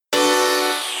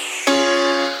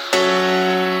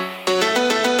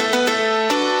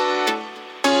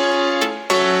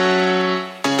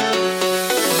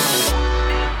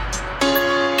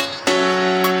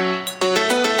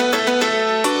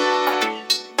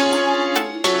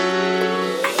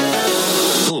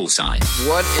side.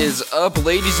 What is up,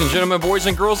 ladies and gentlemen, boys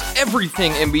and girls,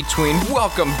 everything in between?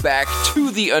 Welcome back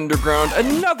to the Underground,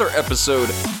 another episode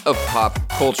of Pop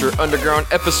Culture Underground,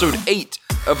 episode 8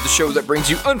 of the show that brings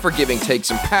you unforgiving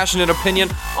takes and passionate opinion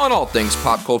on all things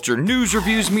pop culture, news,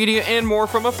 reviews, media, and more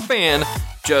from a fan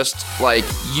just like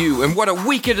you. And what a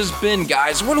week it has been,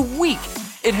 guys. What a week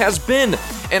it has been.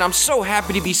 And I'm so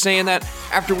happy to be saying that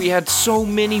after we had so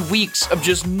many weeks of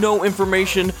just no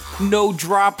information, no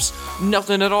drops,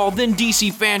 nothing at all. Then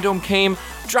DC Fandom came,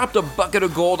 dropped a bucket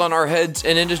of gold on our heads,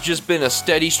 and it has just been a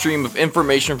steady stream of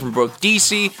information from both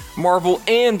DC, Marvel,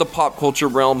 and the pop culture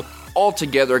realm all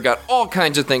together. Got all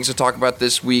kinds of things to talk about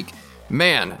this week.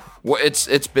 Man,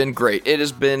 it's been great. It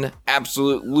has been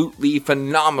absolutely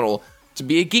phenomenal to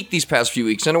be a geek these past few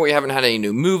weeks. I know we haven't had any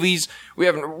new movies. We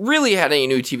haven't really had any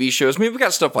new TV shows. I mean, we've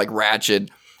got stuff like Ratchet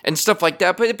and stuff like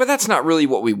that, but that's not really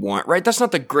what we want, right? That's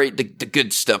not the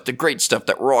good stuff, the great stuff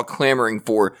that we're all clamoring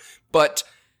for. But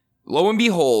lo and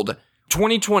behold,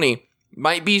 2020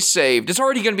 might be saved. It's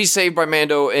already going to be saved by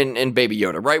Mando and Baby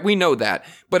Yoda, right? We know that.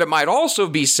 But it might also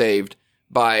be saved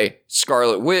by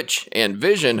Scarlet Witch and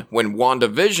Vision when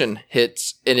WandaVision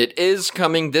hits, and it is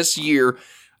coming this year.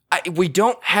 We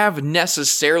don't have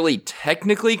necessarily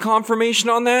technically confirmation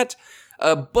on that,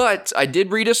 but I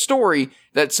did read a story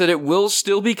that said it will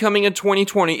still be coming in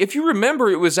 2020. If you remember,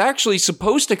 it was actually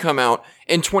supposed to come out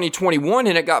in 2021,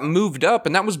 and it got moved up,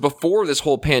 and that was before this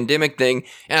whole pandemic thing,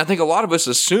 and I think a lot of us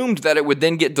assumed that it would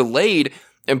then get delayed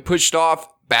and pushed off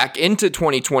back into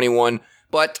 2021,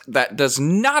 but that does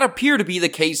not appear to be the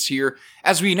case here,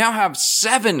 as we now have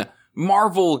 7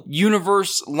 Marvel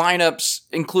Universe lineups,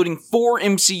 including 4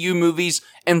 MCU movies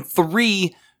and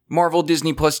 3 Marvel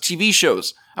Disney Plus TV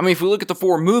shows. I mean, if we look at the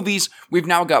 4 movies, we've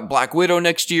now got Black Widow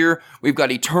next year, we've got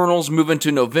Eternals moving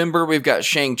to November, we've got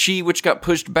Shang-Chi, which got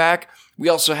pushed back. We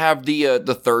also have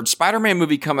the third Spider-Man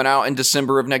movie coming out in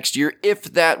December of next year. If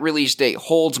that release date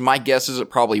holds, my guess is it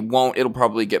probably won't. It'll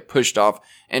probably get pushed off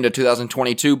into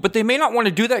 2022. But they may not want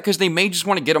to do that because they may just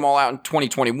want to get them all out in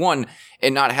 2021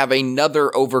 and not have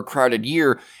another overcrowded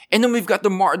year. And then we've got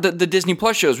the Disney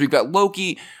Plus shows. We've got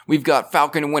Loki, we've got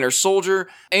Falcon and Winter Soldier,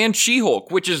 and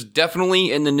She-Hulk, which is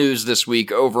definitely in the news this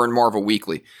week over in Marvel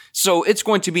Weekly. So it's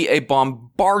going to be a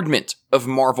bombardment of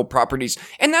Marvel properties.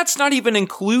 And that's not even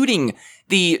including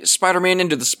the Spider-Man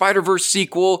Into the Spider-Verse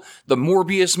sequel, the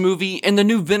Morbius movie, and the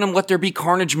new Venom Let There Be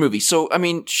Carnage movie. So, I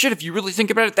mean, shit, if you really think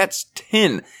about it, that's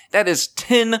 10. That is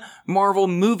 10 Marvel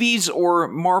movies or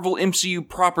Marvel MCU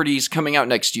properties coming out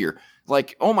next year.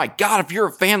 Like, oh my god, if you're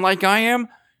a fan like I am,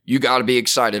 you gotta be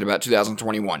excited about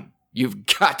 2021. You've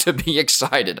got to be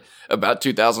excited about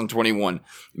 2021.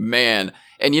 Man.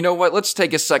 And you know what? Let's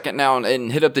take a second now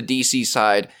and hit up the DC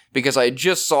side, because I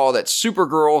just saw that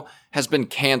Supergirl has been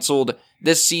canceled.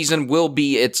 This season will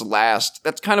be its last.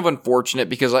 That's kind of unfortunate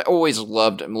because I always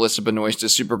loved Melissa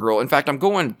Benoist's Supergirl. In fact, I'm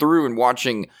going through and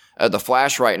watching The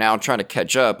Flash right now, trying to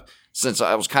catch up since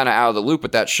I was kind of out of the loop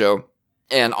with that show.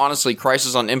 And honestly,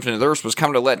 Crisis on Infinite Earths was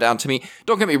kind of a letdown to me.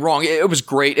 Don't get me wrong. It was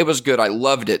great. It was good. I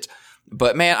loved it.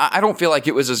 But man, I don't feel like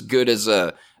it was as good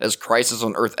as Crisis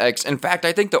on Earth X. In fact,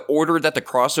 I think the order that the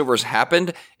crossovers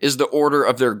happened is the order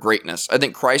of their greatness. I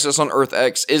think Crisis on Earth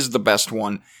X is the best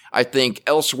one. I think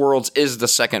Elseworlds is the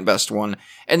second best one.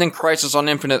 And then Crisis on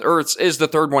Infinite Earths is the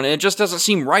third one. And it just doesn't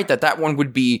seem right that one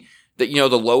would be the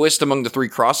lowest among the 3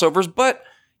 crossovers. But,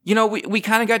 we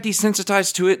kind of got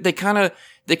desensitized to it. They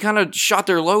kind of shot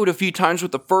their load a few times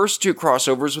with the first 2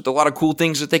 crossovers with a lot of cool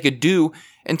things that they could do.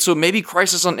 And so maybe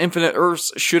Crisis on Infinite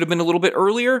Earths should have been a little bit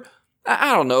earlier.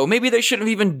 I don't know. Maybe they shouldn't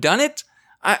have even done it.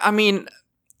 I mean,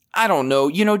 I don't know.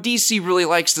 DC really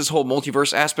likes this whole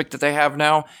multiverse aspect that they have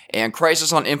now. And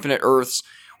Crisis on Infinite Earths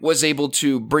was able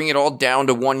to bring it all down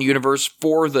to one universe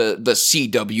for the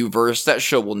CW verse. That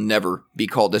show will never be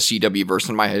called the CW verse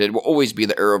in my head. It will always be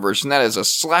the Arrowverse. And that is a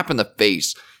slap in the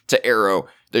face to Arrow,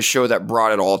 the show that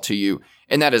brought it all to you.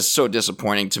 And that is so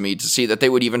disappointing to me to see that they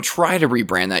would even try to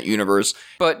rebrand that universe.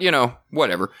 But,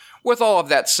 whatever. With all of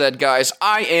that said, guys,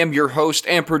 I am your host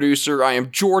and producer. I am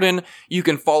Jordan. You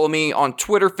can follow me on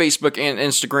Twitter, Facebook, and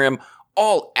Instagram,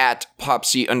 all at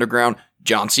Popsy Underground.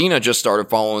 John Cena just started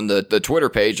following the Twitter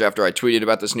page after I tweeted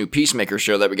about this new PEACEMAKER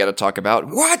show that we got to talk about.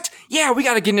 What? Yeah, we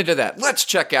got to get into that. Let's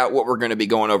check out what we're going to be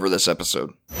going over this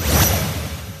episode.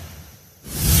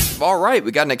 All right,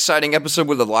 we got an exciting episode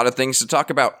with a lot of things to talk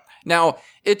about. Now,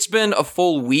 it's been a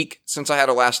full week since I had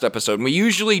a last episode. We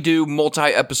usually do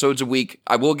multi-episodes a week.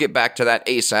 I will get back to that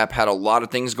ASAP. Had a lot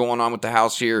of things going on with the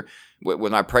house here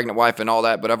with my pregnant wife and all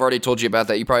that, but I've already told you about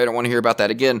that. You probably don't want to hear about that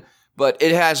again. but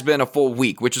it has been a full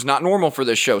week, which is not normal for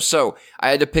this show. So I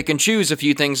had to pick and choose a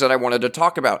few things that I wanted to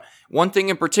talk about. One thing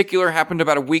in particular happened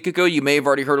about a week ago. You may have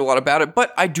already heard a lot about it,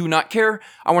 but I do not care.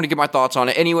 I want to get my thoughts on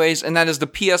it anyways, and that is the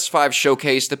PS5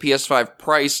 showcase, the PS5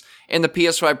 price, and the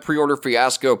PS5 pre-order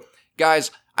fiasco.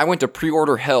 Guys, I went to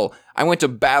pre-order hell. I went to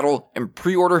battle and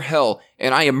pre-order hell,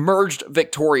 and I emerged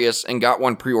victorious and got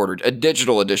one pre-ordered. A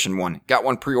digital edition one. Got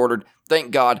one pre-ordered.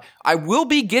 Thank God. I will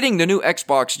be getting the new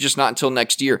Xbox, just not until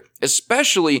next year.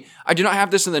 Especially, I do not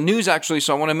have this in the news actually,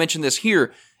 so I want to mention this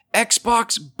here.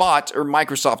 Xbox bought, or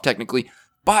Microsoft technically,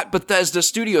 bought Bethesda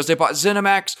Studios. They bought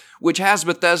ZeniMax, which has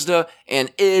Bethesda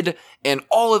and id and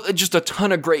all of just a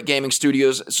ton of great gaming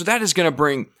studios. So that is going to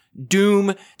bring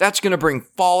Doom. That's going to bring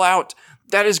Fallout.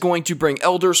 That is going to bring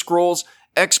Elder Scrolls.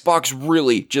 Xbox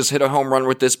really just hit a home run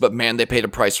with this, but man, they paid a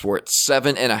price for it.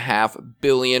 $7.5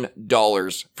 billion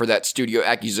for that studio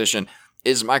acquisition.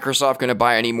 Is Microsoft going to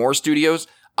buy any more studios?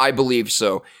 I believe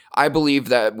so. I believe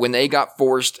that when they got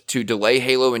forced to delay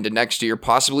Halo into next year,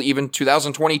 possibly even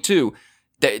 2022,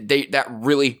 that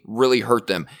really hurt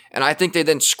them. And I think they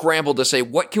then scrambled to say,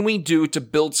 what can we do to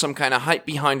build some kind of hype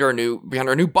behind our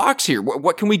new box here?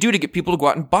 What can we do to get people to go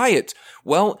out and buy it?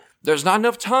 Well, there's not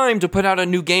enough time to put out a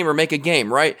new game or make a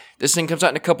game, right? This thing comes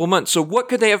out in a couple months. So what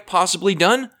could they have possibly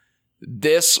done?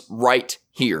 This right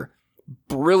here.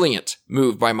 Brilliant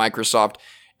move by Microsoft.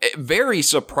 Very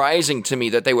surprising to me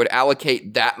that they would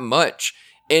allocate that much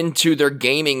into their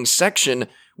gaming section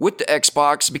with the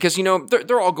Xbox, because, you know,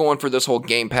 they're all going for this whole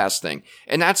Game Pass thing,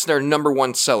 and that's their number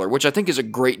one seller, which I think is a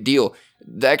great deal.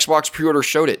 The Xbox pre-order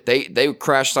showed it. They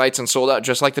crashed sites and sold out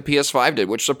just like the PS5 did,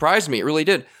 which surprised me. It really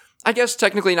did. I guess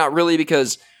technically not really,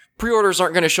 because pre-orders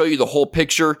aren't going to show you the whole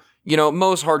picture. You know,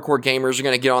 most hardcore gamers are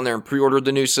going to get on there and pre-order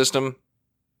the new system.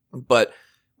 But,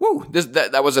 woo,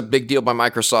 that was a big deal by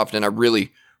Microsoft, and I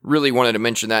really wanted to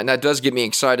mention that. And that does get me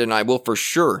excited, and I will for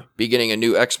sure be getting a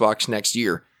new Xbox next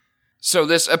year. So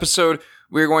this episode,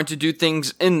 we're going to do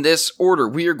things in this order.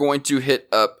 We are going to hit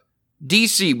up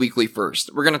DC Weekly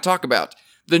first. We're going to talk about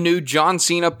the new John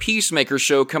Cena Peacemaker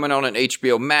show coming out on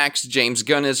HBO Max. James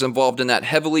Gunn is involved in that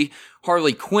heavily.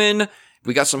 Harley Quinn.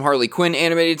 We got some Harley Quinn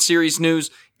animated series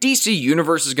news. DC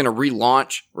Universe is going to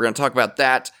relaunch. We're going to talk about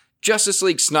that. Justice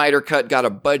League Snyder Cut got a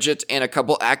budget and a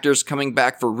couple actors coming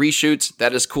back for reshoots.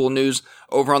 That is cool news.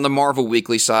 Over on the Marvel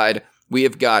Weekly side, we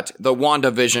have got the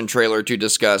WandaVision trailer to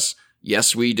discuss.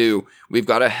 Yes, we do. We've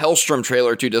got a Helstrom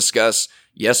trailer to discuss.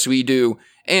 Yes, we do.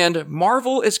 And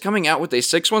Marvel is coming out with a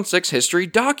 616 History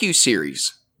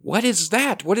docuseries. What is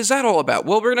that? What is that all about?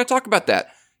 Well, we're going to talk about that.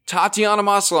 Tatiana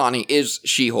Maslany is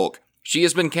She-Hulk. She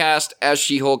has been cast as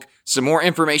She-Hulk. Some more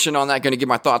information on that. Going to give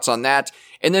my thoughts on that.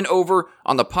 And then over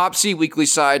on the Pop C Weekly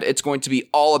side, it's going to be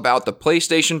all about the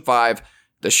PlayStation 5,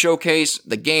 the showcase,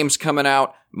 the games coming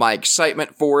out, my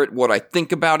excitement for it, what I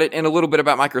think about it, and a little bit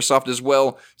about Microsoft as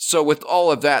well. So with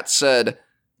all of that said,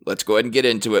 let's go ahead and get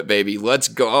into it, baby. Let's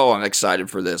go. Oh, I'm excited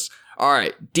for this. All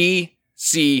right,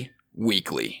 DC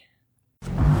Weekly.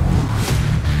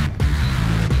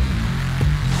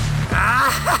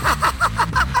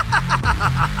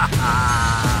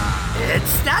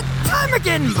 It's that time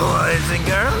again, boys and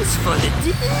girls, for the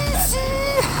DC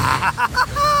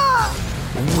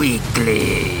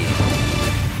Weekly.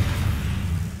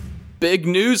 Big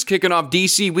news kicking off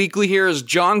DC Weekly here is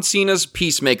John Cena's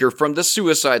Peacemaker from the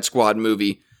Suicide Squad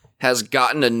movie has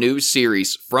gotten a new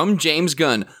series from James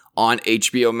Gunn on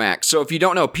HBO Max. So if you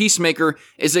don't know, Peacemaker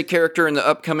is a character in the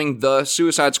upcoming The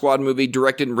Suicide Squad movie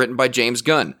directed and written by James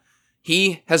Gunn.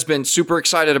 He has been super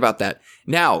excited about that.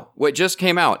 Now, what just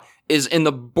came out is in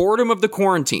the boredom of the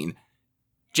quarantine,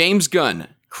 James Gunn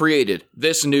created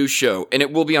this new show, and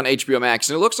it will be on HBO Max.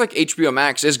 And it looks like HBO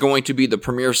Max is going to be the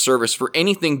premier service for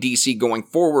anything DC going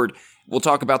forward. We'll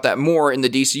talk about that more in the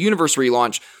DC Universe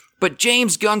relaunch. But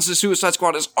James Gunn's The Suicide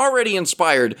Squad has already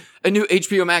inspired a new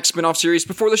HBO Max spinoff series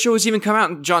before the show has even come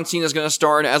out, and John Cena is going to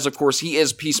star in, as of course he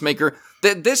is Peacemaker.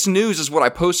 This news is what I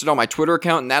posted on my Twitter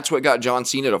account, and that's what got John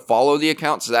Cena to follow the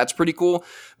account, so that's pretty cool.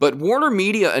 But Warner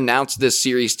Media announced this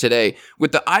series today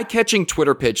with the eye-catching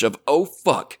Twitter pitch of, oh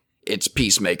fuck, it's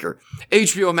Peacemaker.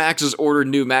 HBO Max has ordered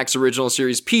new Max original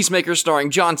series Peacemaker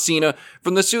starring John Cena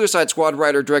from the Suicide Squad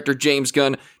writer-director James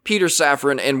Gunn, Peter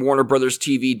Safran, and Warner Brothers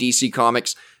TV DC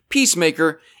Comics.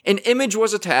 Peacemaker, an image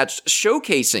was attached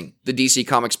showcasing the DC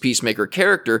Comics Peacemaker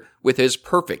character with his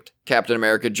perfect Captain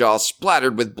America jaw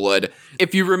splattered with blood.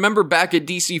 If you remember back at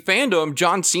DC Fandom,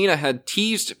 John Cena had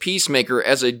teased Peacemaker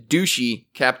as a douchey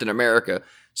Captain America.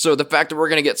 So the fact that we're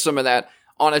going to get some of that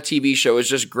on a TV show is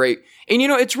just great. And you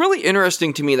know, it's really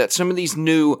interesting to me that some of these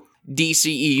new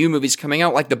DCEU movies coming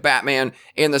out, like the Batman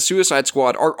and the Suicide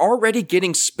Squad, are already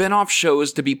getting spin-off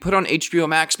shows to be put on HBO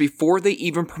Max before they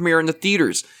even premiere in the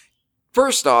theaters.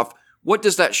 First off, what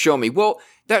does that show me? Well,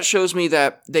 that shows me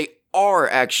that they are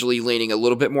actually leaning a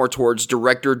little bit more towards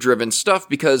director-driven stuff,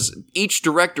 because each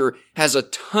director has a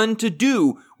ton to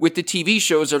do with the TV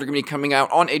shows that are going to be coming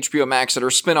out on HBO Max that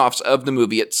are spin-offs of the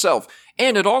movie itself.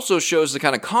 And it also shows the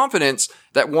kind of confidence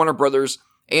that Warner Brothers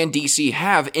and DC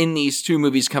have in these two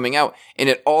movies coming out. And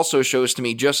it also shows to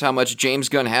me just how much James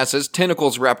Gunn has his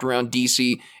tentacles wrapped around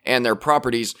DC and their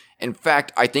properties. In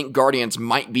fact, I think Guardians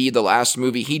might be the last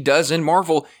movie he does in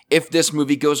Marvel. If this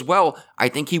movie goes well, I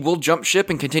think he will jump ship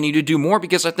and continue to do more,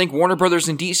 because I think Warner Brothers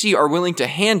and DC are willing to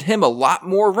hand him a lot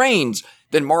more reins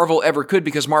than Marvel ever could,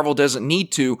 because Marvel doesn't need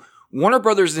to. Warner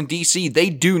Brothers and DC, they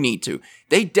do need to.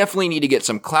 They definitely need to get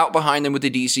some clout behind them with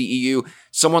the DCEU.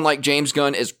 Someone like James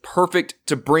Gunn is perfect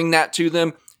to bring that to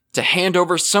them, to hand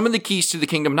over some of the keys to the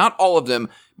kingdom, not all of them,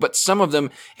 but some of them.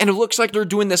 And it looks like they're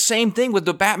doing the same thing with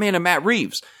the Batman and Matt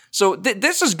Reeves. So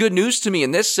this is good news to me,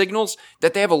 and this signals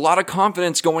that they have a lot of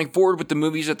confidence going forward with the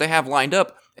movies that they have lined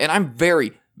up. And I'm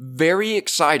very, very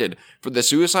excited for the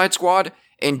Suicide Squad.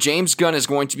 And James Gunn is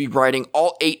going to be writing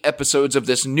all 8 episodes of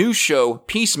this new show,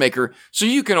 Peacemaker, so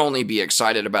you can only be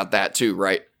excited about that too,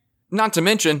 right? Not to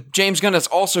mention, James Gunn is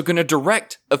also going to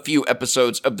direct a few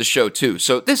episodes of the show too,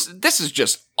 so this is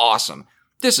just awesome.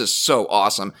 This is so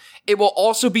awesome. It will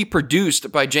also be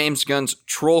produced by James Gunn's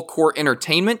Trollcore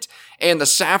Entertainment and the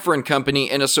Safran Company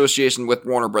in association with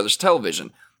Warner Brothers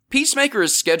Television. Peacemaker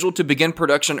is scheduled to begin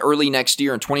production early next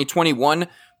year in 2021,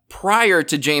 prior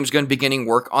to James Gunn beginning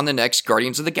work on the next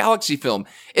Guardians of the Galaxy film.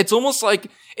 It's almost like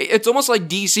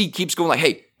DC keeps going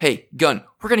like, hey, Gunn,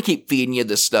 we're gonna keep feeding you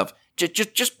this stuff.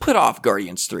 Just put off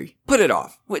Guardians 3. Put it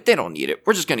off. They don't need it.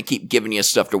 We're just gonna keep giving you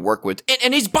stuff to work with.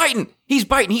 And he's biting.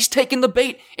 He's taking the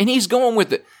bait, and he's going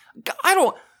with it. I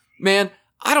don't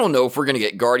know if we're gonna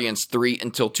get Guardians 3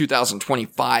 until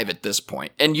 2025 at this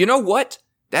point. And you know what?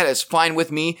 That is fine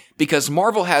with me, because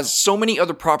Marvel has so many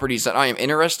other properties that I am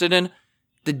interested in.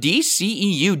 The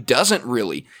DCEU doesn't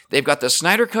really. They've got the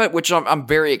Snyder Cut, which I'm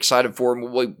very excited for,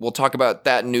 and we'll talk about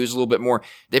that in news a little bit more.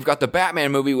 They've got the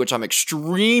Batman movie, which I'm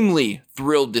extremely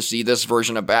thrilled to see this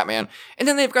version of Batman. And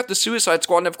then they've got the Suicide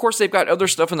Squad, and of course they've got other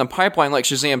stuff in the pipeline like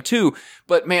Shazam 2.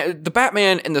 But man, the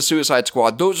Batman and the Suicide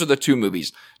Squad, those are the two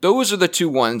movies. Those are the two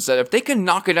ones that if they can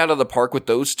knock it out of the park with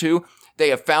those two, they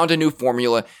have found a new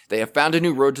formula. They have found a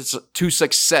new road to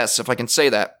success, if I can say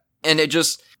that. And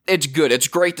it's good. It's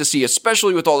great to see,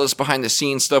 especially with all this behind the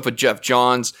scenes stuff with Jeff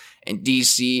Johns and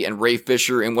DC and Ray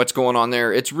Fisher and what's going on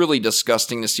there. It's really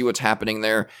disgusting to see what's happening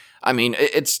there. I mean,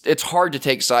 it's hard to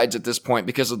take sides at this point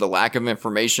because of the lack of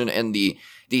information and the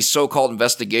so-called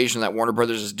investigation that Warner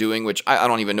Brothers is doing, which I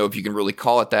don't even know if you can really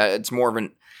call it that. It's more of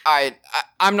an,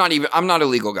 I'm not a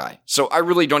legal guy, so I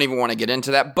really don't even want to get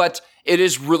into that, but it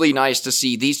is really nice to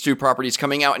see these two properties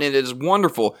coming out, and it is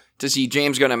wonderful to see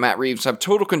James Gunn and Matt Reeves have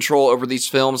total control over these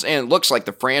films, and it looks like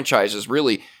the franchise is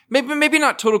really, maybe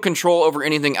not total control over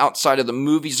anything outside of the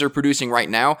movies they're producing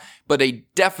right now, but a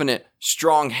definite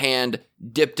strong hand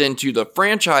dipped into the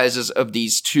franchises of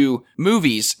these two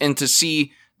movies, and to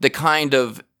see the kind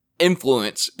of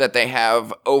influence that they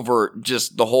have over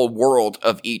just the whole world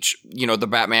of each, the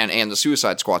Batman and the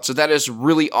Suicide Squad. So that is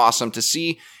really awesome to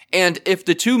see. And if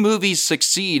the two movies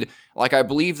succeed, like I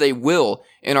believe they will,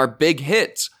 and are big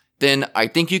hits, then I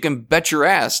think you can bet your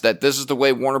ass that this is the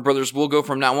way Warner Brothers will go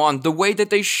from now on, the way that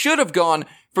they should have gone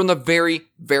from the very,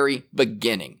 very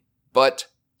beginning. But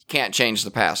can't change the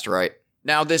past, right?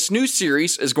 Now, this new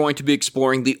series is going to be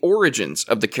exploring the origins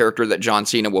of the character that John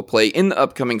Cena will play in the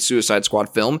upcoming Suicide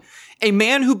Squad film, a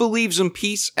man who believes in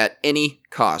peace at any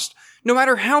cost, no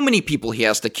matter how many people he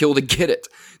has to kill to get it.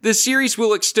 This series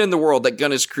will extend the world that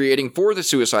Gunn is creating for the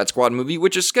Suicide Squad movie,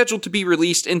 which is scheduled to be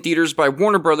released in theaters by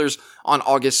Warner Brothers on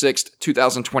August 6th,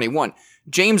 2021.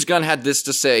 James Gunn had this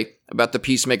to say about the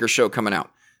Peacemaker show coming out.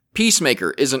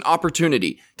 Peacemaker is an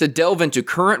opportunity to delve into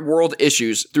current world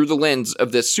issues through the lens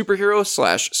of this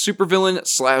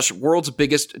superhero/supervillain/world's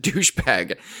biggest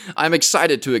douchebag. I'm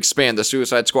excited to expand the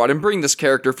Suicide Squad and bring this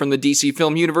character from the DC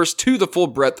film universe to the full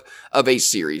breadth of a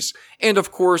series. And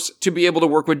of course, to be able to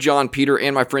work with John, Peter,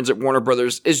 and my friends at Warner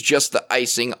Brothers is just the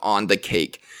icing on the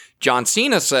cake. John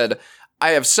Cena said,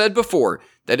 "I have said before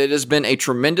that it has been a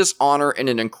tremendous honor and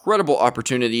an incredible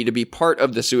opportunity to be part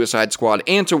of the Suicide Squad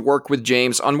and to work with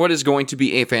James on what is going to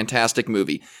be a fantastic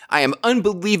movie. I am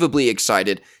unbelievably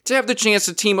excited to have the chance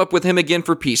to team up with him again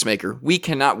for Peacemaker. We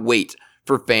cannot wait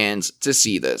for fans to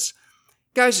see this."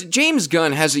 Guys, James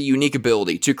Gunn has a unique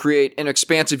ability to create an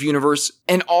expansive universe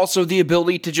and also the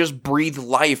ability to just breathe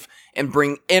life and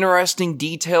bring interesting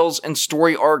details and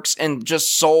story arcs and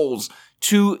just souls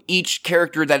to each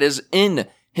character that is in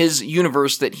his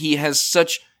universe that he has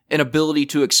such an ability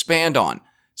to expand on.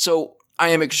 So I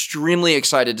am extremely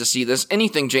excited to see this.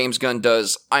 Anything James Gunn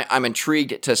does, I'm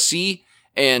intrigued to see.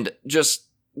 And just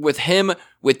with him,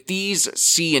 with these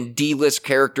C and D list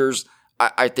characters,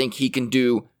 I think he can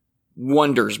do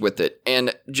wonders with it.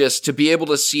 And just to be able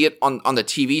to see it on the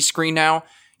TV screen now,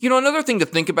 another thing to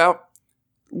think about,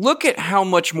 look at how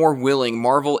much more willing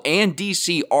Marvel and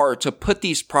DC are to put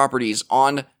these properties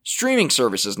on streaming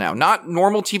services now. Not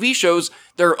normal TV shows,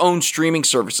 their own streaming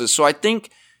services. So I think,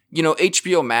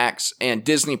 HBO Max and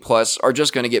Disney Plus are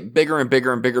just going to get bigger and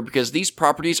bigger and bigger because these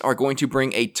properties are going to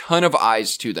bring a ton of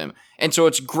eyes to them. And so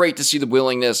it's great to see the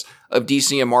willingness of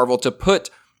DC and Marvel to put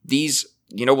these,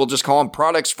 we'll just call them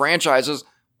products, franchises,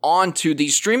 onto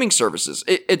these streaming services.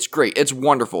 It's great. It's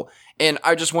wonderful. And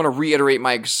I just want to reiterate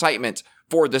my excitement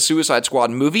for the Suicide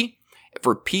Squad movie,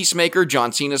 for Peacemaker,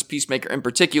 John Cena's Peacemaker in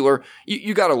particular.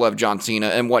 You gotta love John Cena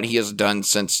and what he has done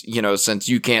since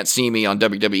You Can't See Me on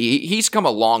WWE. He's come a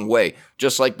long way,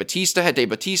 just like Dave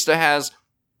Bautista has.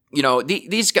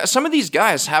 These guys, some of these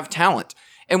guys have talent.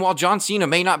 And while John Cena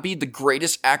may not be the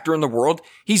greatest actor in the world,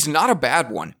 he's not a bad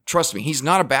one. Trust me, he's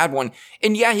not a bad one.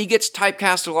 And yeah, he gets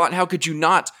typecast a lot, and how could you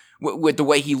not with the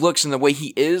way he looks and the way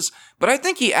he is? But I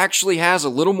think he actually has a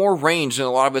little more range than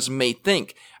a lot of us may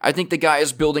think. I think the guy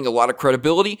is building a lot of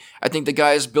credibility. I think the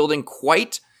guy is building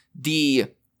quite the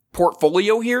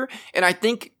portfolio here. And I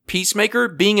think Peacemaker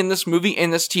being in this movie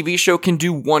and this TV show can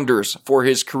do wonders for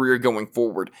his career going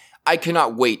forward. I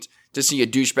cannot wait to see a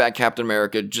douchebag Captain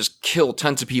America just kill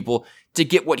tons of people to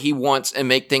get what he wants and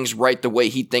make things right the way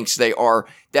he thinks they are.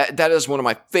 That is one of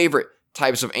my favorite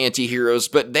types of anti-heroes,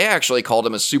 but they actually called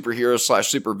him a superhero /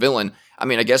 supervillain. I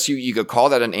mean, I guess you could call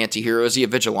that an anti-hero. Is he a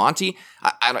vigilante?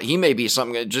 I don't, he may be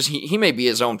something, he may be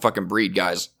his own fucking breed,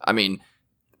 guys. I mean,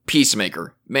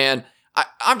 Peacemaker, man,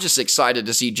 I'm just excited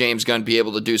to see James Gunn be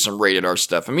able to do some rated R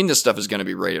stuff. I mean, this stuff is going to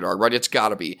be rated R, right? It's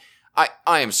gotta be.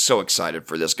 I am so excited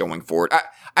for this going forward.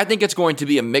 I think it's going to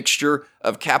be a mixture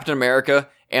of Captain America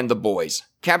and the boys.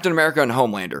 Captain America and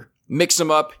Homelander. Mix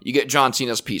them up, you get John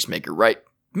Cena's Peacemaker, right?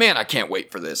 Man, I can't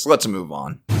wait for this. Let's move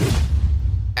on.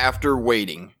 After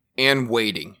waiting and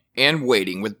waiting and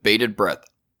waiting with bated breath,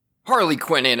 Harley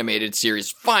Quinn animated series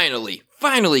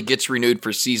finally gets renewed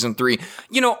for season 3.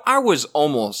 I was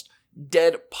almost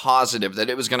dead positive that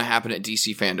it was going to happen at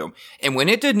DC Fandom. And when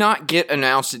it did not get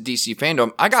announced at DC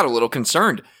Fandom, I got a little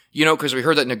concerned, because we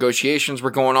heard that negotiations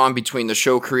were going on between the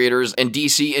show creators and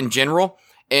DC in general.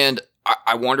 And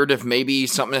I wondered if maybe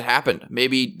something had happened.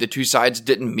 Maybe the two sides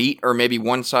didn't meet, or maybe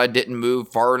one side didn't move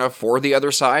far enough for the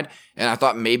other side. And I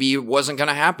thought maybe it wasn't going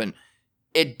to happen.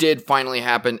 It did finally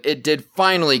happen. It did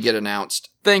finally get announced.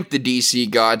 Thank the DC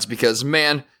gods, because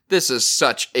man, this is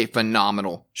such a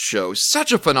phenomenal show.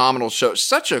 Such a phenomenal show.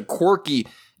 Such a quirky,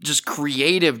 just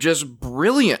creative, just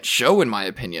brilliant show in my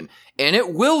opinion. And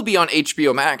it will be on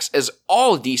HBO Max, as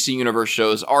all DC Universe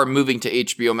shows are moving to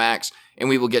HBO Max. And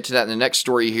we will get to that in the next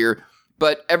story here.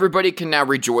 But everybody can now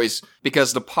rejoice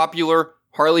because the popular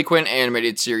Harley Quinn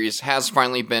animated series has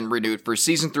finally been renewed for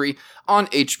season 3 on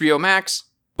HBO Max.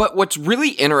 But what's really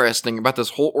interesting about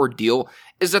this whole ordeal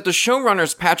is that the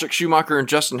showrunners Patrick Schumacher and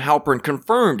Justin Halpern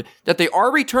confirmed that they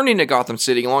are returning to Gotham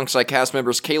City alongside cast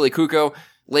members Kaylee Kuko,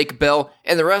 Lake Bell,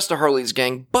 and the rest of Harley's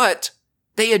gang, but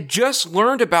they had just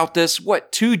learned about this,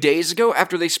 2 days ago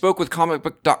after they spoke with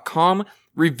comicbook.com,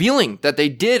 revealing that they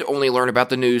did only learn about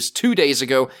the news 2 days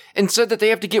ago and said that they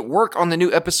have to get work on the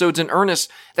new episodes in earnest.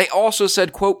 They also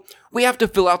said, quote, "We have to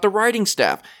fill out the writing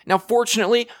staff." Now,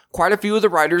 fortunately, quite a few of the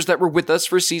writers that were with us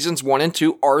for seasons 1 and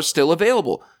 2 are still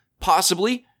available.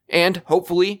 Possibly, and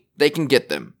hopefully, they can get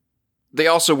them. They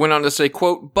also went on to say,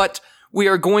 quote, "But we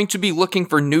are going to be looking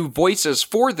for new voices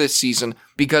for this season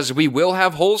because we will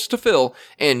have holes to fill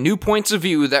and new points of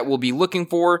view that we'll be looking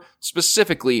for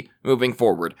specifically moving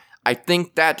forward." I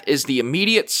think that is the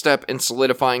immediate step in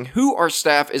solidifying who our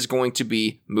staff is going to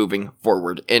be moving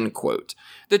forward, end quote.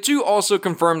 The two also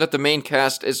confirmed that the main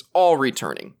cast is all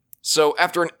returning. So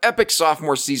after an epic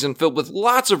sophomore season filled with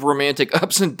lots of romantic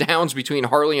ups and downs between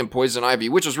Harley and Poison Ivy,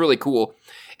 which was really cool,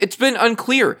 it's been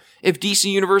unclear if DC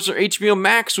Universe or HBO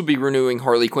Max will be renewing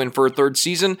Harley Quinn for a 3rd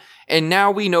season, and now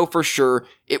we know for sure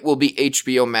it will be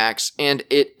HBO Max, and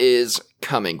it is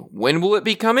coming. When will it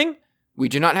be coming? We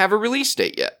do not have a release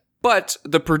date yet. But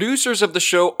the producers of the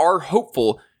show are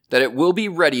hopeful that it will be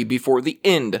ready before the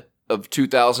end of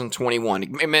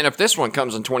 2021. Man, if this one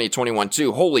comes in 2021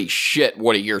 too, holy shit,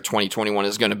 what a year 2021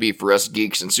 is going to be for us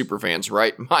geeks and superfans,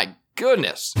 right? My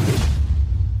goodness.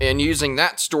 And using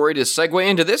that story to segue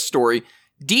into this story,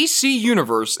 DC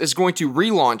Universe is going to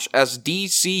relaunch as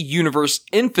DC Universe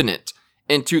Infinite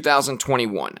in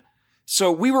 2021. So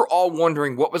we were all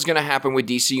wondering what was going to happen with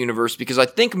DC Universe, because I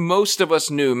think most of us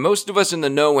in the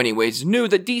know anyways, knew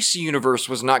that DC Universe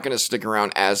was not going to stick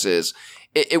around as is.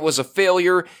 It was a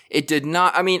failure. It did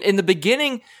not, in the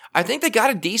beginning, I think they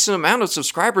got a decent amount of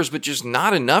subscribers, but just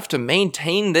not enough to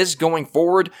maintain this going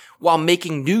forward while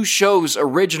making new shows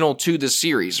original to the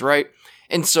series, right?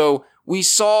 And so we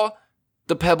saw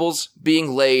the pebbles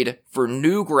being laid for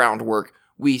new groundwork.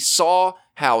 We saw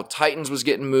how Titans was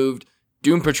getting moved.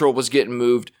 Doom Patrol was getting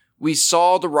moved. We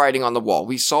saw the writing on the wall.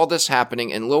 We saw this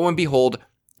happening, and lo and behold,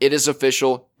 it is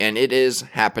official, and it is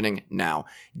happening now.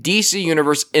 DC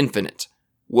Universe Infinite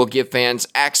will give fans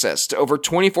access to over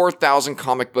 24,000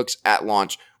 comic books at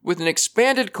launch, with an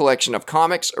expanded collection of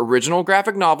comics, original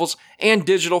graphic novels, and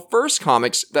digital-first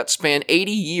comics that span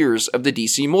 80 years of the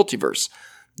DC multiverse.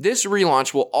 This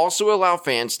relaunch will also allow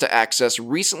fans to access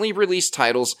recently released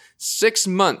titles 6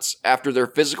 months after their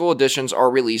physical editions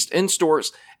are released in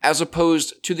stores, as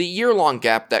opposed to the year-long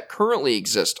gap that currently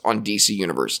exists on DC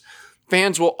Universe.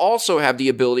 Fans will also have the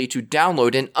ability to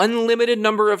download an unlimited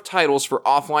number of titles for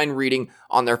offline reading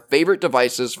on their favorite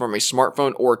devices from a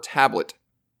smartphone or tablet.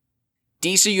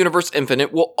 DC Universe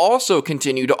Infinite will also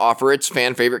continue to offer its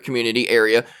fan-favorite community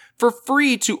area for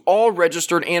free to all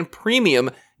registered and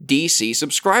premium DC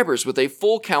subscribers, with a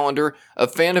full calendar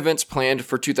of fan events planned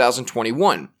for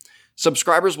 2021.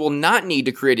 Subscribers will not need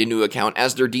to create a new account,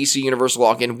 as their DC Universe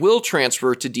login will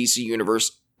transfer to DC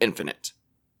Universe Infinite.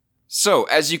 So,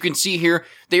 as you can see here,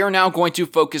 they are now going to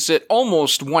focus it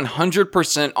almost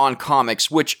 100% on comics,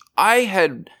 which I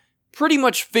had pretty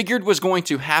much figured was going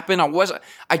to happen.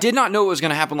 I did not know it was going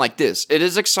to happen like this. It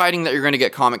is exciting that you're going to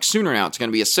get comics sooner now. It's going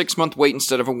to be a 6-month wait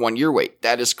instead of a 1-year wait.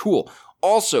 That is cool.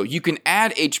 Also, you can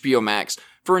add HBO Max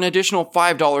for an additional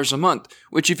 $5 a month,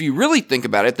 which, if you really think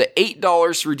about it, the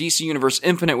 $8 for DC Universe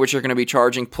Infinite, which you're going to be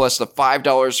charging, plus the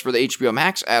 $5 for the HBO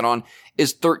Max add-on,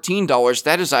 is $13.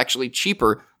 That is actually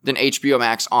cheaper than HBO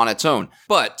Max on its own.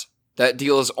 But that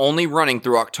deal is only running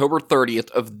through October 30th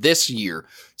of this year.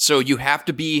 So you have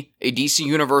to be a DC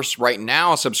Universe Right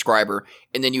Now subscriber,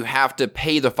 and then you have to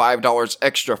pay the $5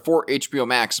 extra for HBO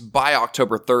Max by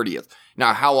October 30th.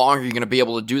 Now, how long are you going to be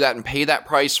able to do that and pay that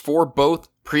price for both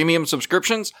premium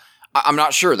subscriptions? I'm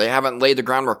not sure. They haven't laid the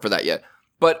groundwork for that yet.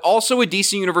 But also with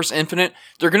DC Universe Infinite,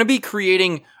 they're going to be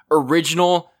creating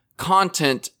original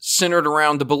content centered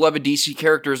around the beloved DC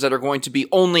characters that are going to be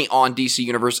only on DC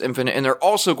Universe Infinite, and they're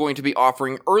also going to be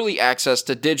offering early access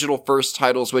to digital-first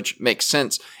titles, which makes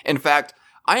sense. In fact,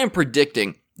 I am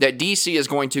predicting that DC is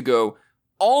going to go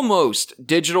almost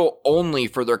digital only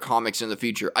for their comics in the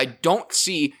future. I don't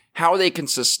see how they can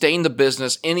sustain the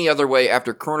business any other way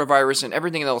after coronavirus and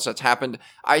everything else that's happened.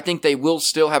 I think they will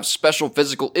still have special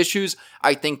physical issues.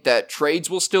 I think that trades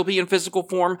will still be in physical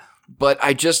form, but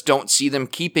I just don't see them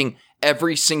keeping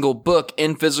every single book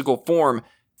in physical form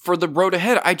for the road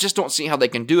ahead. I just don't see how they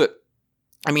can do it.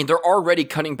 I mean, they're already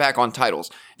cutting back on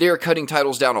titles. They are cutting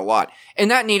titles down a lot.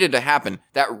 And that needed to happen.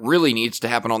 That really needs to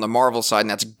happen on the Marvel side, and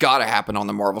that's gotta happen on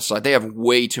the Marvel side. They have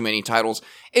way too many titles.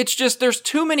 It's just, there's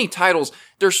too many titles.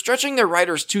 They're stretching their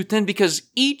writers too thin, because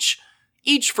each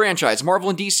franchise,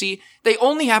 Marvel and DC, they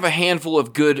only have a handful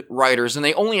of good writers, and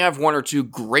they only have 1 or 2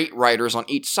 great writers on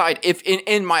each side, if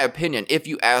in my opinion, if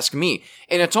you ask me.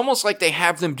 And it's almost like they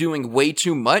have them doing way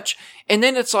too much, and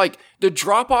then it's like, the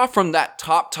drop-off from that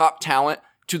top talent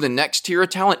to the next tier of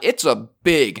talent, it's a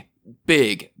big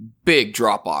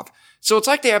drop-off. So it's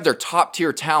like they have their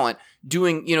top-tier talent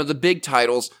doing, the big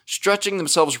titles, stretching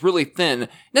themselves really thin.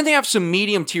 Then they have some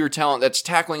medium-tier talent that's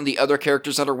tackling the other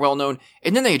characters that are well-known.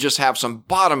 And then they just have some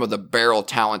bottom-of-the-barrel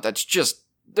talent that's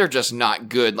they're just not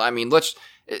good. I mean, that's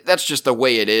just the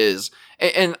way it is.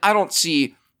 And I don't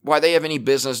see why they have any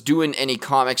business doing any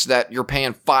comics that you're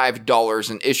paying $5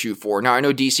 an issue for. Now, I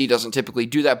know DC doesn't typically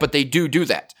do that, but they do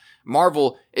that.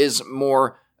 Marvel is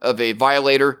more of a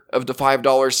violator of the $5,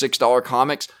 $6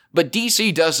 comics, but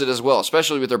DC does it as well,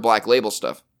 especially with their Black Label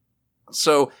stuff.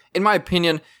 So, in my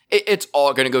opinion, it's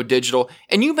all going to go digital,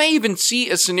 and you may even see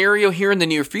a scenario here in the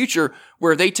near future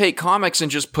where they take comics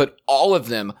and just put all of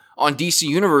them on DC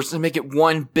Universe and make it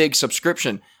one big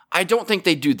subscription. I don't think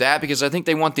they do that, because I think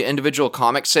they want the individual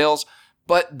comic sales,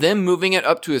 but them moving it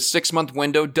up to a 6-month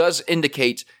window does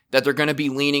indicate that they're going to be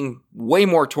leaning way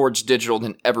more towards digital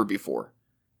than ever before.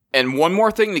 And one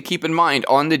more thing to keep in mind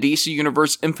on the DC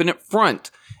Universe Infinite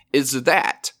front is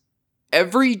that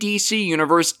every DC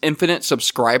Universe Infinite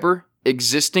subscriber,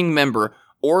 existing member,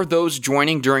 or those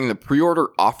joining during the pre-order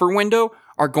offer window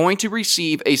are going to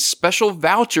receive a special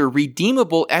voucher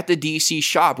redeemable at the DC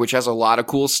shop, which has a lot of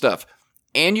cool stuff.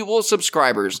 Annual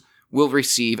subscribers will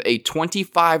receive a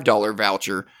 $25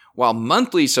 voucher, while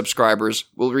monthly subscribers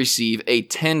will receive a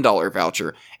 $10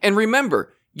 voucher. And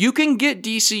remember, you can get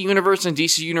DC Universe and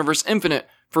DC Universe Infinite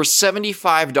for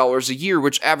 $75 a year,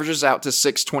 which averages out to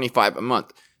 $625 a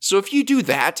month. So if you do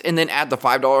that and then add the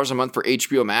 $5 a month for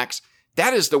HBO Max,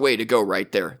 that is the way to go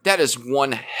right there. That is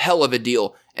one hell of a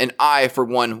deal, and I, for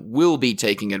one, will be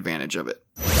taking advantage of it.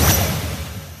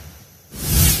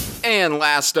 And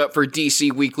last up for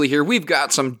DC Weekly here, we've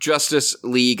got some Justice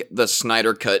League The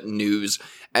Snyder Cut news,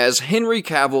 as Henry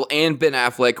Cavill and Ben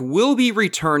Affleck will be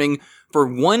returning for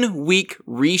 1 week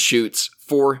reshoots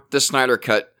for the Snyder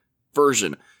Cut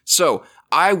version. So,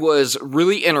 I was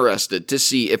really interested to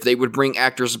see if they would bring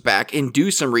actors back and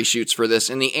do some reshoots for this,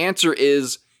 and the answer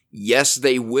is yes,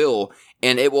 they will,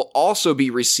 and it will also be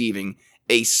receiving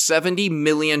a $70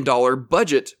 million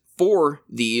budget for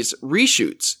these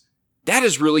reshoots. That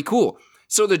is really cool.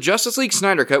 So the Justice League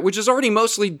Snyder Cut, which is already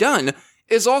mostly done,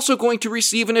 is also going to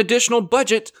receive an additional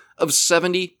budget of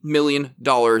 $70 million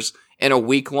and a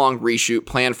week-long reshoot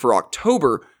planned for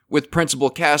October with principal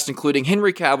cast including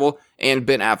Henry Cavill and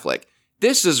Ben Affleck.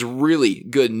 This is really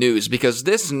good news because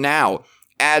this now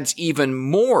adds even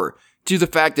more to the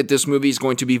fact that this movie is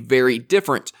going to be very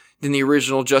different than the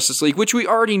original Justice League, which we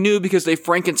already knew because they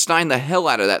Frankenstein the hell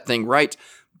out of that thing, right?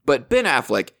 But Ben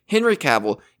Affleck, Henry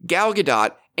Cavill, Gal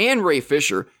Gadot, and Ray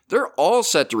Fisher, they're all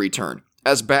set to return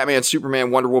as Batman,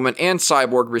 Superman, Wonder Woman, and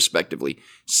Cyborg, respectively.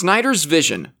 Snyder's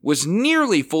vision was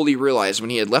nearly fully realized when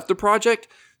he had left the project,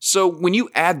 so when you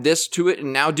add this to it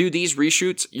and now do these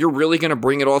reshoots, you're really going to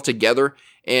bring it all together,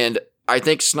 and I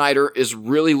think Snyder is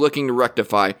really looking to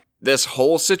rectify this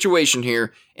whole situation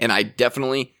here, and I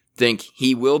definitely think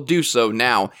he will do so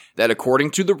now that,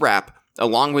 according to The Wrap,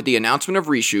 along with the announcement of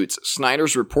reshoots,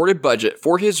 Snyder's reported budget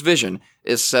for his vision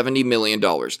is $70 million.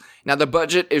 Now, the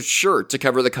budget is sure to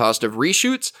cover the cost of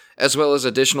reshoots, as well as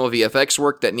additional VFX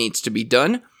work that needs to be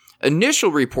done. Initial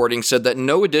reporting said that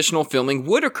no additional filming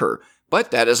would occur,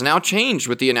 but that has now changed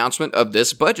with the announcement of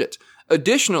this budget.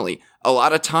 Additionally, a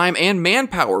lot of time and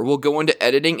manpower will go into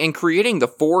editing and creating the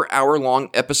 4-hour-long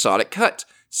episodic cut,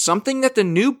 something that the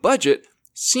new budget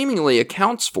seemingly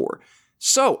accounts for.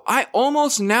 So, I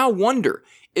almost now wonder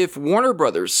if Warner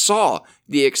Brothers saw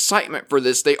the excitement for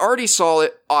this. They already saw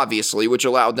it, obviously, which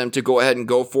allowed them to go ahead and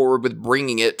go forward with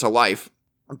bringing it to life.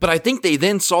 But I think they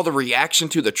then saw the reaction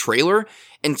to the trailer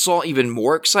and saw even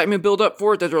more excitement build up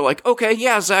for it, that they're like, okay,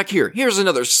 yeah, Zach, here's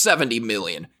another $70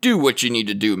 million. Do what you need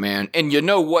to do, man. And you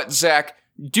know what, Zach?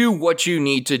 Do what you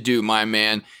need to do, my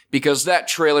man, because that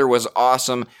trailer was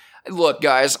awesome. Look,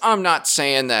 guys, I'm not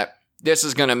saying that this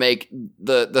is going to make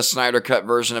the Snyder Cut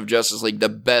version of Justice League the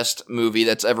best movie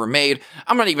that's ever made.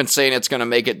 I'm not even saying it's going to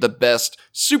make it the best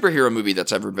superhero movie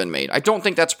that's ever been made. I don't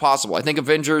think that's possible. I think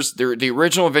Avengers, the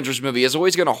original Avengers movie, is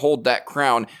always going to hold that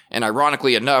crown, and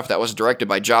ironically enough, that was directed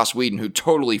by Joss Whedon, who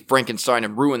totally Frankenstein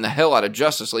and ruined the hell out of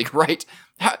Justice League, right?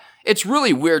 It's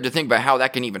really weird to think about how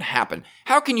that can even happen.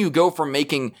 How can you go from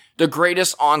making the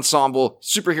greatest ensemble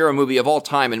superhero movie of all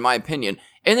time, in my opinion,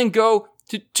 and then go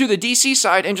to the DC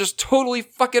side and just totally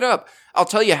fuck it up? I'll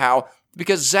tell you how.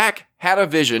 Because Zack had a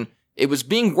vision, it was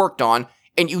being worked on,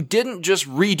 and you didn't just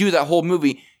redo that whole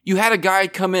movie. You had a guy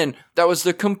come in that was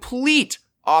the complete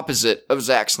opposite of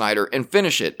Zack Snyder and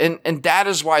finish it. And that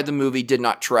is why the movie did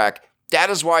not track. That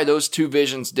is why those two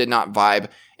visions did not vibe.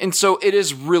 And so it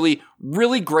is really,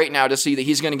 really great now to see that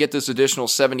he's going to get this additional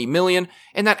 $70 million,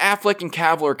 and that Affleck and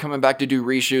Cavill are coming back to do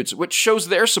reshoots, which shows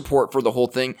their support for the whole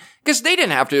thing, because they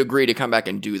didn't have to agree to come back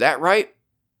and do that, right?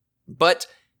 But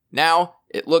now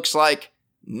it looks like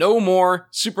no more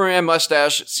Superman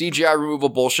mustache CGI removal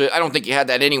bullshit. I don't think you had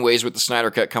that anyways with the Snyder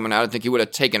Cut coming out. I think he would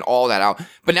have taken all that out.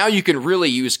 But now you can really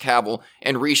use Cavill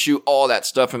and reshoot all that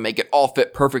stuff and make it all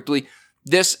fit perfectly.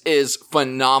 This is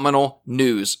phenomenal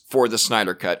news for the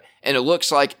Snyder Cut, and it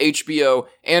looks like HBO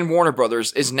and Warner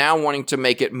Brothers is now wanting to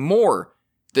make it more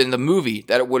than the movie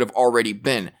that it would have already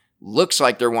been. Looks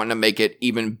like they're wanting to make it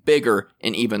even bigger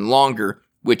and even longer,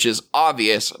 which is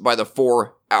obvious by the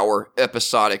 4-hour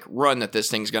episodic run that this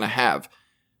thing's going to have.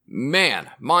 Man,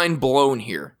 mind blown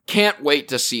here. Can't wait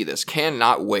to see this.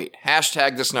 Cannot wait.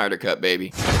 Hashtag the Snyder Cut,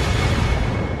 baby.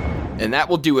 And that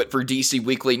will do it for DC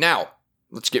Weekly. Now,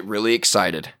 let's get really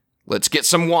excited. Let's get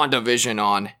some WandaVision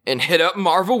on and hit up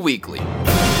Marvel Weekly. Better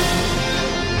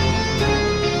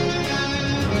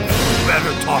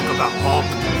talk about Hulk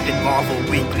in Marvel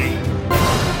Weekly.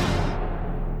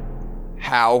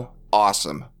 How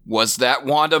awesome. Was that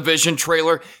WandaVision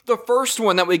trailer? The first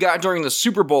one that we got during the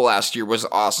Super Bowl last year was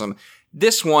awesome.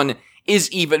 This one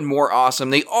is even more awesome.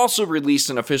 They also released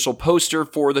an official poster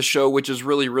for the show, which is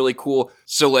really, really cool.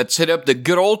 So let's hit up the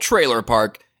good old trailer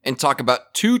park and talk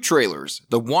about two trailers,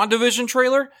 the WandaVision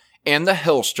trailer and the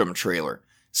Helstrom trailer.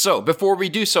 So, before we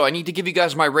do so, I need to give you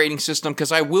guys my rating system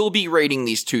because I will be rating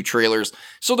these two trailers.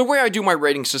 So the way I do my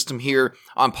rating system here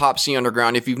on Pop C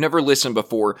Underground, if you've never listened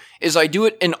before, is I do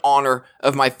it in honor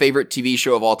of my favorite TV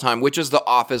show of all time, which is The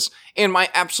Office, and my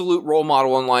absolute role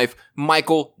model in life,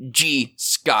 Michael G.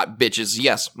 Scott, bitches.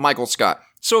 Yes, Michael Scott.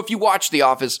 So if you watch The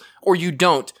Office, or you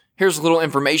don't, here's a little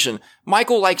information.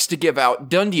 Michael likes to give out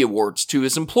Dundie Awards to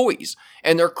his employees,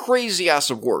 and they're crazy-ass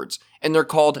awards, and they're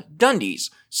called Dundies.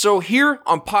 So here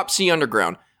on Pop C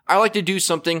Underground, I like to do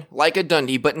something like a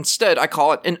Dundie, but instead I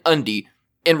call it an Undie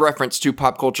in reference to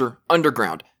Pop Culture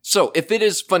Underground. So if it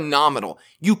is phenomenal,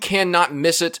 you cannot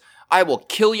miss it. I will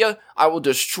kill you. I will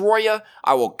destroy you.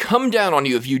 I will come down on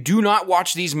you if you do not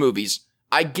watch these movies.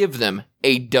 I give them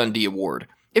a Dundie Award.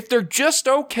 If they're just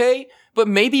okay, but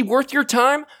maybe worth your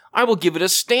time, I will give it a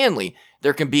Stanley.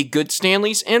 There can be good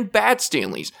Stanleys and bad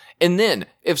Stanleys. And then,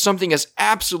 if something is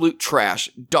absolute trash,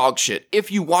 dog shit,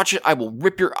 if you watch it, I will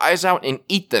rip your eyes out and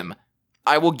eat them.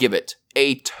 I will give it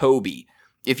a Toby.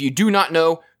 If you do not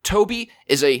know, Toby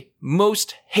is a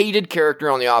most hated character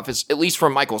on The Office, at least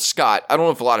from Michael Scott. I don't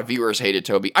know if a lot of viewers hated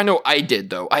Toby. I know I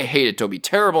did, though. I hated Toby.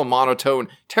 Terrible monotone,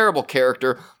 terrible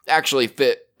character. Actually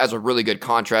fit as a really good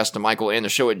contrast to Michael and the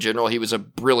show in general. He was a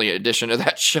brilliant addition to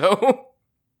that show.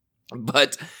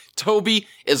 But Toby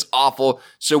is awful,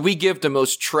 so we give the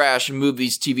most trash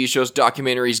movies, TV shows,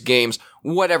 documentaries, games,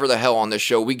 whatever the hell on this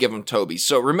show, we give them Toby.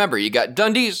 So remember, you got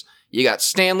Dundies, you got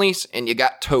Stanleys, and you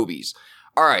got Tobys.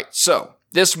 Alright, so,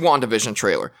 this WandaVision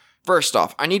trailer. First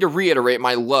off, I need to reiterate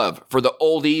my love for the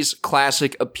oldies,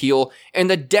 classic appeal, and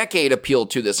the decade appeal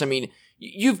to this. I mean,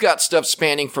 you've got stuff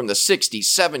spanning from the 60s,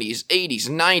 70s, 80s,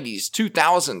 90s,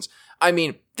 2000s. I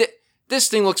mean, this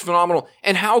thing looks phenomenal,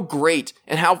 and how great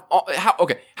and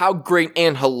how great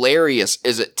and hilarious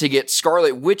is it to get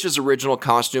Scarlet Witch's original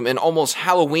costume in almost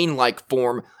Halloween-like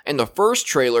form in the first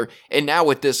trailer, and now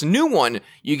with this new one,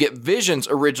 you get Vision's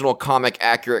original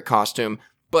comic-accurate costume,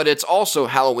 but it's also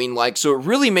Halloween-like, so it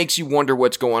really makes you wonder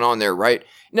what's going on there, right?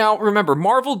 Now, remember,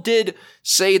 Marvel did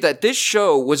say that this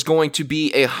show was going to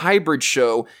be a hybrid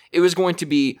show. It was going to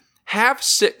be half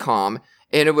sitcom,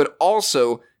 and it would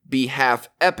also be half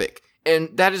epic.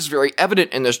 And that is very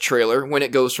evident in this trailer when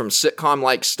it goes from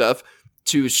sitcom-like stuff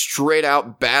to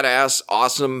straight-out badass,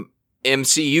 awesome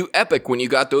MCU epic when you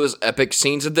got those epic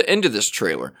scenes at the end of this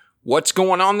trailer. What's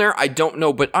going on there? I don't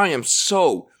know, but I am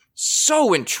so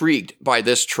intrigued by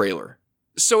this trailer.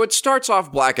 So it starts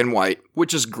off black and white,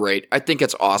 which is great. I think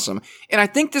it's awesome. And I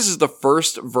think this is the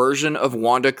first version of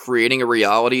Wanda creating a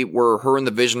reality where her and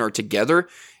the Vision are together.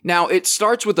 Now, it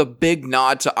starts with a big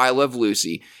nod to I Love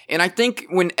Lucy. And I think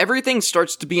when everything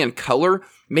starts to be in color,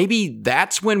 maybe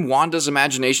that's when Wanda's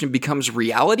imagination becomes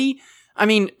reality. I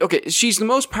mean, okay, she's the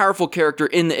most powerful character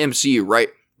in the MCU, right?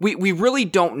 We really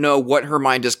don't know what her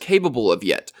mind is capable of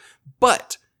yet.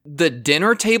 But the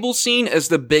dinner table scene is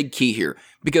the big key here.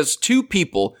 Because two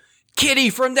people,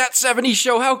 Kitty from that 70s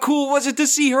show, how cool was it to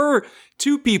see her?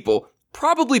 Two people,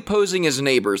 probably posing as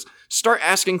neighbors, start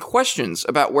asking questions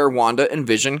about where Wanda and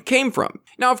Vision came from.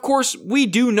 Now, of course, we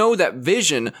do know that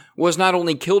Vision was not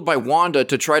only killed by Wanda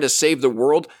to try to save the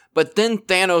world, but then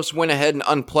Thanos went ahead and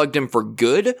unplugged him for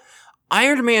good.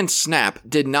 Iron Man's snap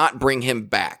did not bring him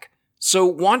back. So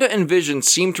Wanda and Vision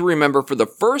seem to remember for the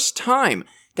first time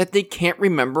that they can't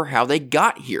remember how they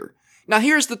got here. Now,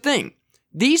 here's the thing.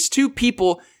 These two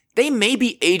people, they may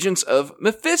be agents of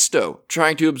Mephisto,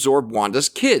 trying to absorb Wanda's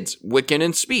kids, Wiccan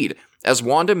and Speed, as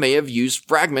Wanda may have used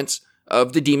fragments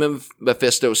of the demon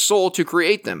Mephisto's soul to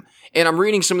create them. And I'm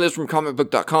reading some of this from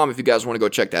comicbook.com if you guys want to go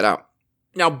check that out.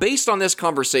 Now, based on this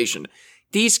conversation,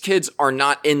 these kids are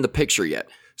not in the picture yet.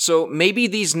 So maybe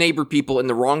these neighbor people in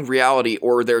the wrong reality,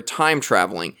 or they're time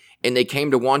traveling and they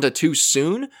came to Wanda too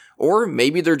soon, or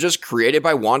maybe they're just created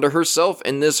by Wanda herself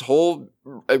in this whole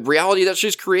reality that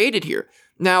she's created here.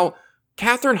 Now,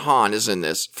 Catherine Hahn is in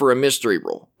this for a mystery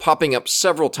role, popping up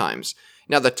several times.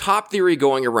 Now, the top theory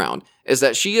going around is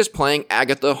that she is playing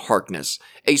Agatha Harkness,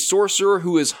 a sorcerer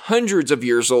who is hundreds of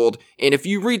years old, and if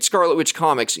you read Scarlet Witch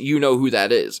comics, you know who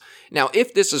that is. Now,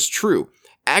 if this is true,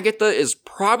 Agatha is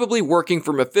probably working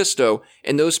for Mephisto,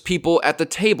 and those people at the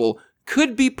table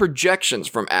could be projections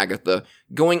from Agatha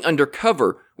going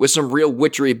undercover with some real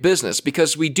witchery business,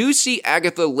 because we do see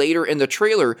Agatha later in the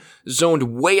trailer zoned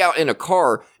way out in a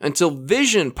car until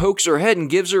Vision pokes her head and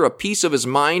gives her a piece of his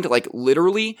mind, like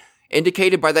literally,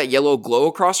 indicated by that yellow glow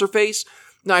across her face.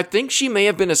 Now, I think she may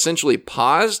have been essentially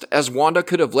paused, as Wanda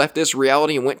could have left this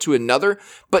reality and went to another,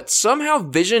 but somehow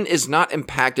Vision is not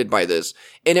impacted by this,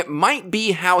 and it might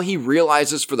be how he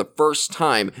realizes for the first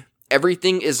time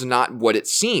everything is not what it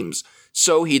seems.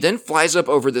 So he then flies up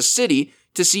over the city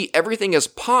to see everything is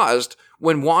paused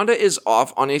when Wanda is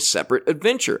off on a separate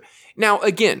adventure. Now,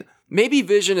 again, maybe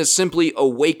Vision is simply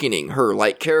awakening her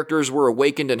like characters were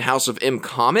awakened in House of M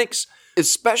comics,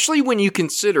 especially when you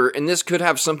consider, and this could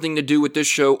have something to do with this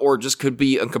show or just could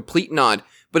be a complete nod,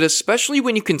 but especially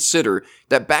when you consider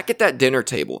that back at that dinner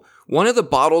table, one of the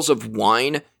bottles of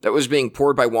wine that was being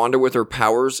poured by Wanda with her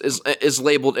powers is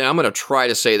labeled, and I'm going to try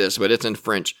to say this, but it's in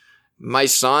French,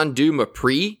 Maison du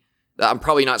Mépris. I'm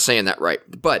probably not saying that right,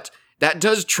 but that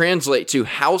does translate to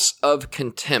House of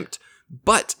Contempt.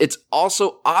 But it's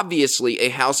also obviously a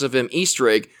House of M Easter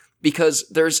egg because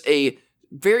there's a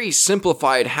very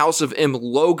simplified House of M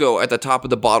logo at the top of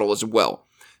the bottle as well.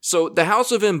 So the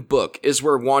House of M book is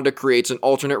where Wanda creates an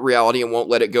alternate reality and won't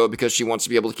let it go because she wants to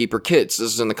be able to keep her kids.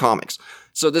 This is in the comics.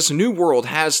 So this new world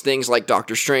has things like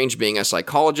Doctor Strange being a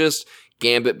psychologist,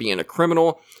 Gambit being a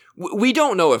criminal. We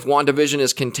don't know if WandaVision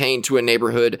is contained to a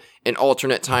neighborhood, an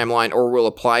alternate timeline, or will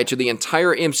apply to the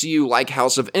entire MCU like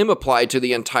House of M applied to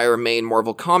the entire main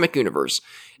Marvel comic universe.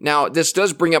 Now, this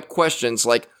does bring up questions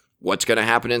like, what's going to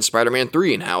happen in Spider-Man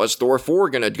 3 and how is Thor 4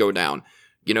 going to go down?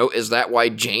 You know, is that why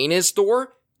Jane is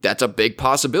Thor? That's a big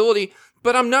possibility,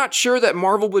 but I'm not sure that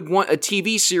Marvel would want a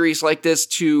TV series like this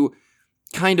to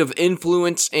kind of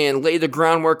influence and lay the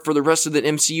groundwork for the rest of the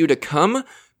MCU to come,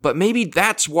 but maybe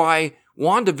that's why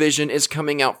WandaVision is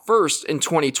coming out first in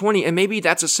 2020, and maybe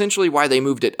that's essentially why they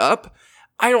moved it up.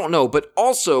 I don't know, but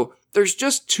also, there's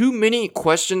just too many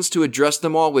questions to address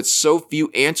them all with so few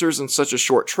answers in such a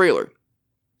short trailer.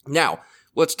 Now,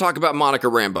 let's talk about Monica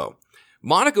Rambeau.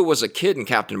 Monica was a kid in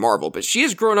Captain Marvel, but she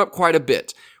has grown up quite a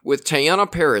bit, with Tatiana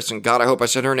Paris, and God, I hope I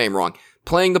said her name wrong,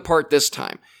 playing the part this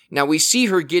time. Now, we see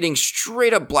her getting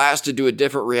straight up blasted to a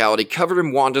different reality covered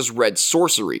in Wanda's red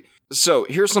sorcery. So,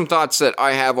 here's some thoughts that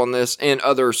I have on this, and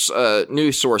other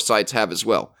news source sites have as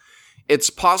well. It's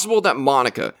possible that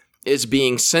Monica is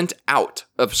being sent out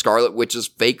of Scarlet Witch's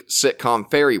fake sitcom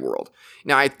fairy world.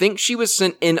 Now, I think she was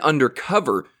sent in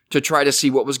undercover to try to see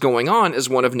what was going on as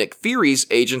one of Nick Fury's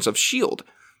agents of S.H.I.E.L.D.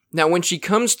 Now, when she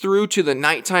comes through to the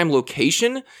nighttime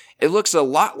location, it looks a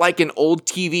lot like an old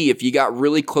TV if you got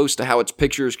really close to how its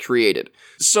picture is created.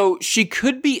 So, she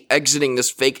could be exiting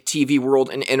this fake TV world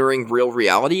and entering real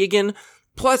reality again.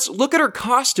 Plus, look at her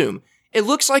costume. It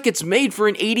looks like it's made for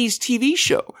an 80s TV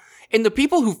show. And the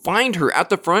people who find her at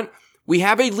the front, we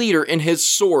have a leader in his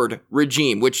S.W.O.R.D.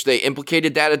 regime, which they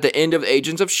implicated that at the end of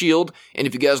Agents of S.H.I.E.L.D., and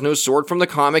if you guys know S.W.O.R.D. from the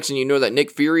comics, and you know that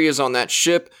Nick Fury is on that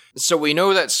ship, so we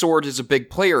know that S.W.O.R.D. is a big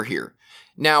player here.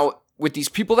 Now, with these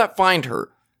people that find her,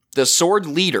 the S.W.O.R.D.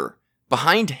 leader,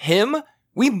 behind him,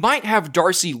 we might have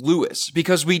Darcy Lewis,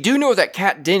 because we do know that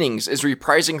Kat Dennings is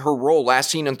reprising her role last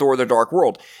seen in Thor: The Dark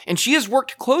World, and she has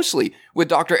worked closely with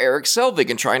Dr. Eric Selvig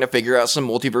in trying to figure out some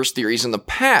multiverse theories in the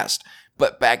past.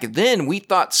 But back then, we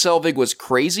thought Selvig was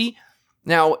crazy.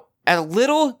 Now, a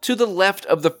little to the left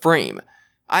of the frame,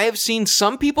 I have seen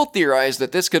some people theorize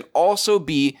that this could also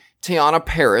be Tatiana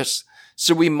Paris,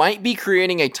 so we might be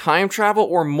creating a time travel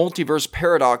or multiverse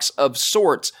paradox of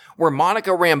sorts where Monica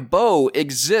Rambeau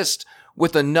exists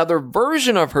with another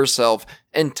version of herself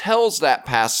and tells that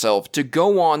past self to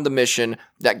go on the mission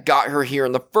that got her here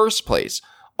in the first place.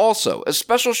 Also, a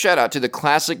special shout out to the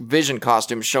classic Vision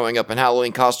costume showing up in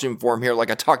Halloween costume form here,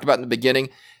 like I talked about in the beginning.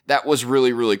 That was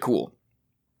really, really cool.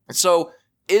 So,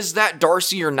 is that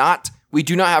Darcy or not? We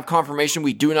do not have confirmation.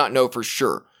 We do not know for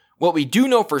sure. What we do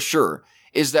know for sure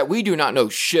is that we do not know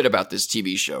shit about this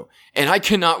TV show, and I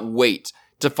cannot wait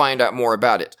to find out more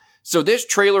about it. So this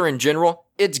trailer in general,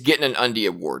 it's getting an Undie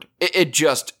Award. It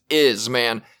just is,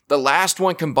 man. The last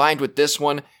one combined with this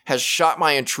one has shot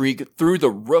my intrigue through the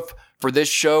roof for this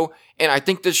show, and I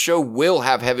think this show will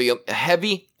have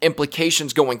heavy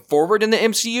implications going forward in the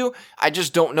MCU. I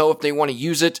just don't know if they want to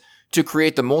use it to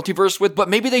create the multiverse with, but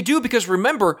maybe they do, because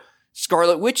remember,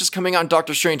 Scarlet Witch is coming out in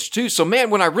Doctor Strange 2, so man,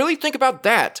 when I really think about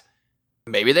that,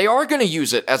 maybe they are going to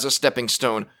use it as a stepping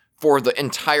stone for the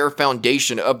entire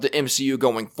foundation of the MCU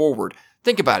going forward.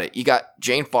 Think about it, you got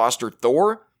Jane Foster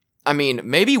Thor. I mean,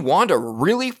 maybe Wanda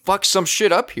really fucks some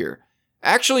shit up here.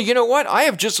 Actually, you know what? I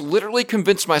have just literally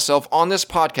convinced myself on this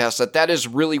podcast that that is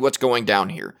really what's going down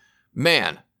here.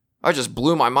 Man, I just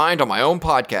blew my mind on my own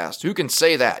podcast. Who can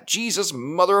say that? Jesus,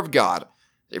 mother of God.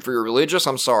 If you're religious,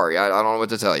 I'm sorry. I don't know what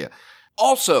to tell you.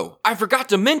 Also, I forgot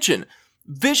to mention,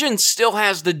 Vision still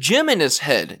has the gem in his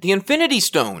head, the Infinity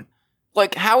Stone.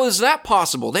 Like, how is that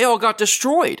possible? They all got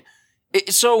destroyed.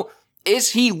 So,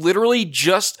 is he literally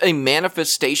just a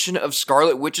manifestation of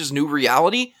Scarlet Witch's new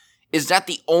reality? Is that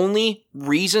the only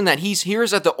reason that he's here?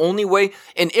 Is that the only way?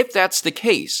 And if that's the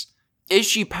case, is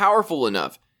she powerful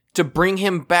enough to bring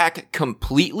him back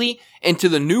completely into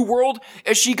the new world?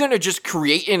 Is she gonna just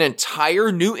create an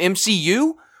entire new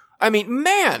MCU? I mean,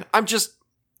 man, I'm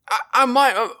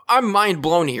mind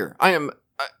blown here.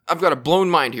 I've got a blown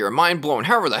mind here, a mind blown.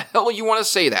 However the hell you want to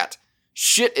say that.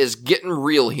 Shit is getting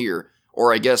real here.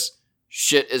 Or I guess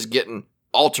shit is getting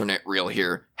alternate real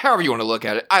here. However you want to look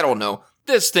at it, I don't know.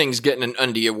 This thing's getting an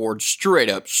Undie Award, straight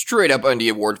up Undie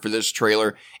Award for this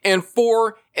trailer, and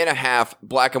 4.5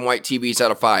 black and white TVs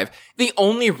out of 5. The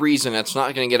only reason it's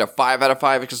not going to get a 5 out of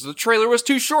 5 is because the trailer was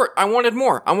too short. I wanted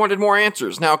more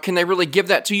answers. Now, can they really give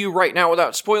that to you right now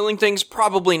without spoiling things?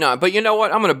 Probably not, but you know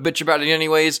what? I'm going to bitch about it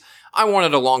anyways. I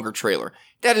wanted a longer trailer.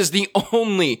 That is the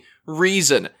only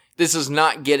reason this is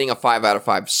not getting a 5 out of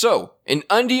 5. So, an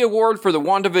Undie Award for the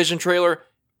WandaVision trailer,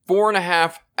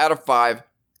 4.5 out of 5.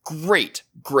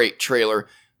 Great trailer.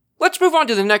 Let's move on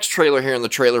to the next trailer here in the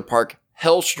trailer park,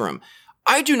 Helstrom.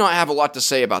 I do not have a lot to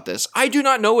say about this. I do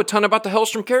not know a ton about the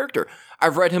Helstrom character.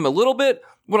 I've read him a little bit.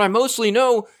 What I mostly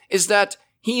know is that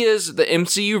he is the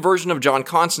MCU version of John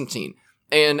Constantine.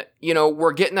 And,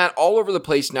 we're getting that all over the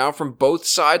place now from both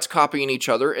sides copying each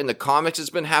other. In the comics,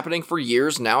 it's been happening for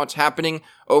years. Now it's happening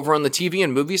over on the TV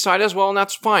and movie side as well, and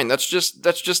that's fine. That's just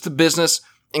the business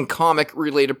and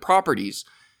comic-related properties.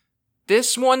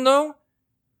 This one, though,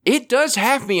 it does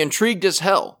have me intrigued as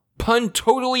hell. Pun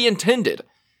totally intended.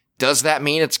 Does that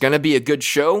mean it's going to be a good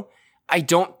show? I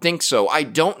don't think so. I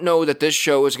don't know that this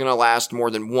show is going to last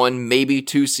more than 1, maybe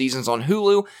 2 seasons on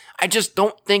Hulu. I just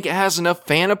don't think it has enough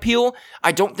fan appeal.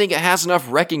 I don't think it has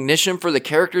enough recognition for the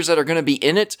characters that are going to be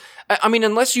in it. I mean,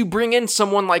 unless you bring in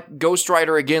someone like Ghost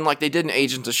Rider again, like they did in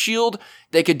Agents of S.H.I.E.L.D.,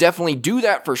 they could definitely do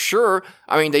that for sure.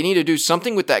 I mean, they need to do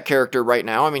something with that character right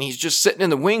now. I mean, he's just sitting in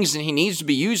the wings and he needs to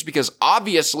be used because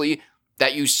obviously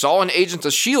that you saw in Agents of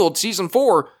S.H.I.E.L.D. Season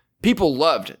 4, people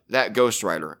loved that Ghost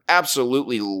Rider.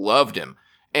 Absolutely loved him.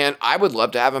 And I would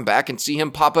love to have him back and see him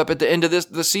pop up at the end of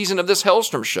the season of this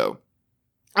Helstrom show.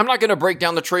 I'm not going to break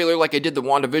down the trailer like I did the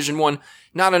WandaVision one.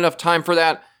 Not enough time for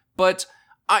that. But,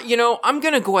 I'm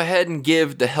going to go ahead and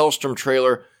give the Helstrom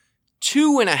trailer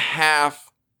 2.5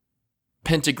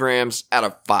 pentagrams out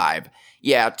of 5.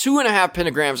 Yeah, 2.5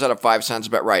 pentagrams out of 5 sounds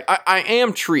about right. I am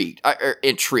intrigued. I'm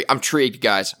intrigued,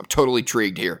 guys. I'm totally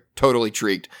intrigued here. Totally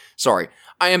intrigued. Sorry.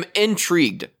 I am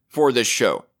intrigued for this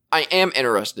show. I am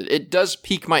interested. It does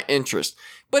pique my interest.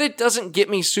 But it doesn't get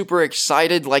me super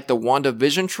excited like the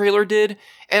WandaVision trailer did.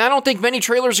 And I don't think many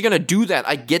trailers are going to do that.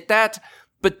 I get that.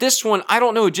 But this one, I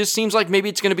don't know. It just seems like maybe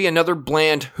it's going to be another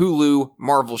bland Hulu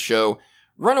Marvel show.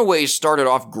 Runaways started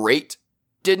off great.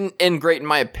 Didn't end great in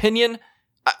my opinion.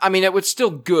 I mean, it was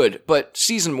still good. But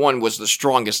season 1 was the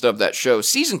strongest of that show.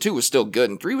 Season 2 was still good.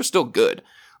 And 3 was still good.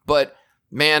 But,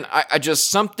 man, I just,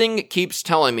 something keeps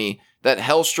telling me that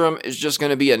Helstrom is just going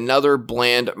to be another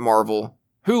bland Marvel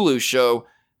Hulu show.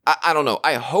 I don't know.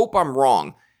 I hope I'm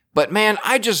wrong. But man,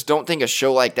 I just don't think a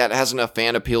show like that has enough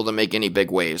fan appeal to make any big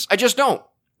waves. I just don't.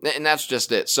 And that's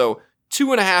just it. So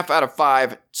 2.5 out of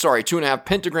 5. Sorry, 2.5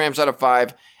 pentagrams out of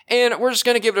 5. And we're just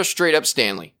going to give it a straight up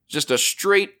Stanley. Just a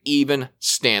straight even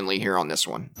Stanley here on this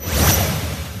one.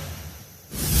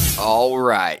 All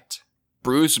right.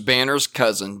 Bruce Banner's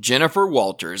cousin, Jennifer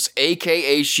Walters,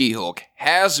 aka She-Hulk,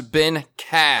 has been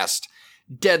cast.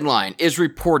 Deadline is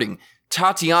reporting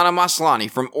Tatiana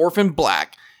Maslany from Orphan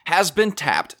Black has been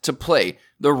tapped to play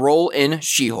the role in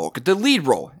She-Hulk, the lead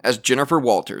role as Jennifer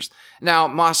Walters. Now,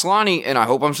 Maslany, and I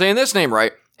hope I'm saying this name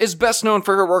right, is best known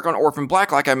for her work on Orphan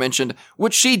Black, like I mentioned,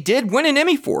 which she did win an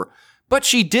Emmy for. But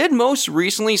she did most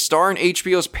recently star in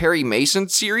HBO's Perry Mason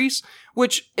series,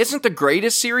 which isn't the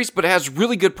greatest series, but it has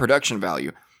really good production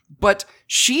value. But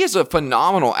she is a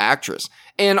phenomenal actress,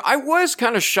 and I was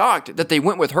kind of shocked that they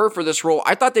went with her for this role.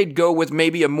 I thought they'd go with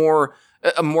maybe a more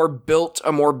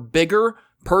bigger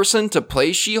person to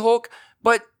play She-Hulk,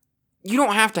 but you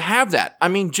don't have to have that. I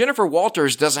mean, Jennifer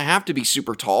Walters doesn't have to be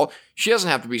super tall. She doesn't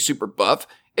have to be super buff.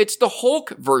 It's the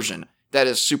Hulk version that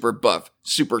is super buff,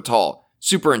 super tall,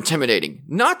 super intimidating,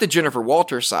 not the Jennifer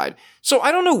Walters side. So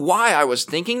I don't know why I was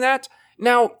thinking that.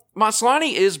 Now,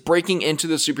 Maslany is breaking into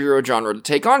the superhero genre to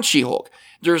take on She-Hulk.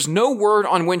 There's no word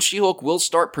on when She-Hulk will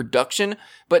start production,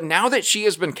 but now that she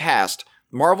has been cast,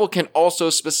 Marvel can also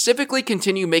specifically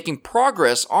continue making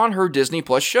progress on her Disney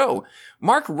Plus show.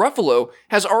 Mark Ruffalo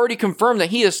has already confirmed that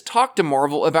he has talked to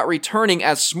Marvel about returning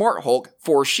as Smart Hulk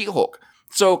for She-Hulk.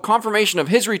 So confirmation of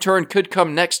his return could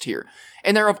come next here.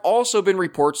 And there have also been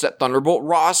reports that Thunderbolt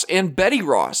Ross and Betty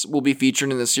Ross will be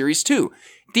featured in the series too.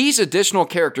 These additional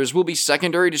characters will be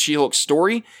secondary to She-Hulk's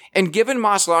story, and given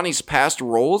Maslany's past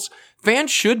roles, fans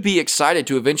should be excited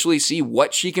to eventually see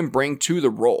what she can bring to the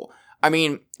role. I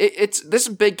mean, this is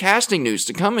big casting news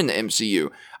to come in the MCU.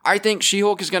 I think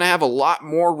She-Hulk is going to have a lot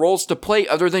more roles to play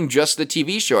other than just the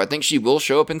TV show. I think she will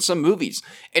show up in some movies.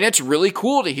 And it's really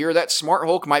cool to hear that Smart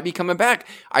Hulk might be coming back.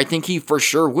 I think he for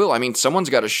sure will. I mean,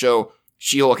 someone's got to show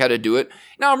She-Hulk how to do it.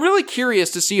 Now, I'm really curious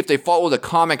to see if they follow the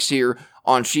comics here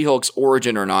on She-Hulk's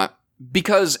origin or not.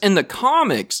 Because in the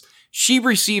comics, she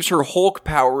receives her Hulk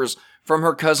powers from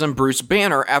her cousin Bruce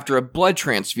Banner after a blood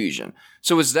transfusion.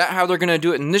 So is that how they're going to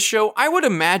do it in this show? I would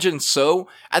imagine so.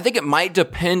 I think it might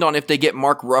depend on if they get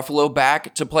Mark Ruffalo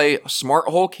back to play Smart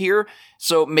Hulk here.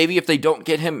 So maybe if they don't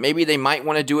get him, maybe they might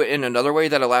want to do it in another way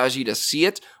that allows you to see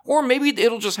it. Or maybe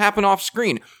it'll just happen off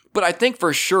screen. But I think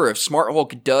for sure if Smart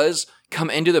Hulk does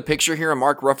come into the picture here and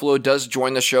Mark Ruffalo does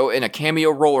join the show in a cameo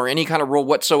role or any kind of role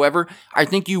whatsoever, I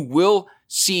think you will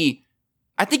see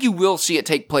it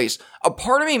take place. A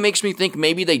part of me makes me think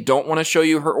maybe they don't want to show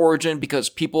you her origin because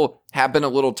people have been a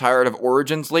little tired of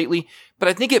origins lately, but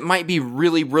I think it might be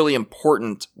really, really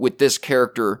important with this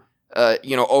character,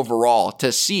 overall,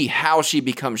 to see how she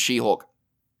becomes She-Hulk.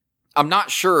 I'm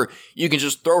not sure you can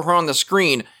just throw her on the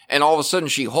screen and all of a sudden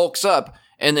she hulks up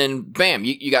and then bam,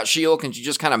 you got She-Hulk and she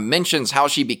just kind of mentions how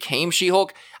she became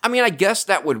She-Hulk. I mean, I guess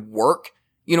that would work.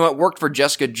 You know, it worked for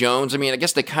Jessica Jones. I mean, I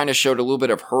guess they kind of showed a little bit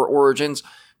of her origins,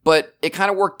 but it kind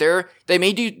of worked there. They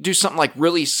may do something like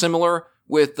really similar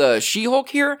with She-Hulk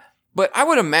here, but I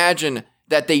would imagine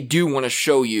that they do want to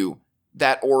show you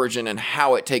that origin and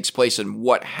how it takes place and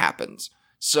what happens.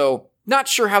 So, not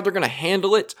sure how they're going to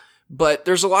handle it, but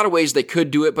there's a lot of ways they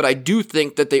could do it, but I do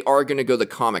think that they are going to go the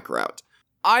comic route.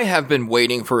 I have been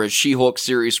waiting for a She-Hulk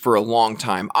series for a long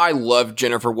time. I love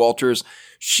Jennifer Walters.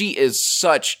 She is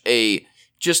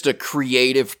just a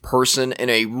creative person and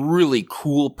a really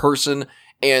cool person,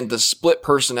 and the split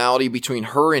personality between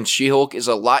her and She-Hulk is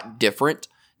a lot different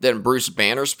than Bruce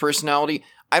Banner's personality.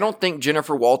 I don't think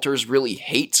Jennifer Walters really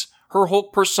hates her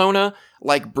Hulk persona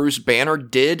like Bruce Banner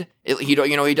did. He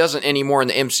doesn't anymore in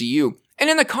the MCU. And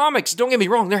in the comics, don't get me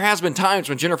wrong, there has been times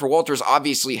when Jennifer Walters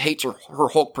obviously hates her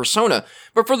Hulk persona,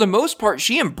 but for the most part,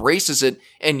 she embraces it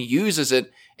and uses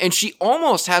it, and she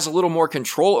almost has a little more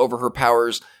control over her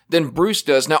powers than Bruce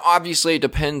does. Now, obviously, it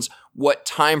depends what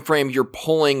time frame you're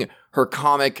pulling her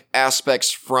comic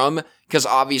aspects from, because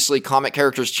obviously comic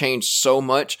characters change so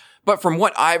much, but from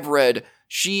what I've read,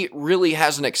 she really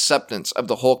has an acceptance of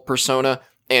the Hulk persona,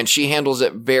 and she handles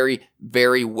it very,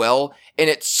 very well. And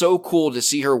it's so cool to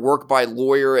see her work by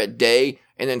lawyer at day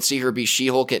and then see her be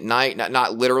She-Hulk at night.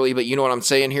 Not literally, but you know what I'm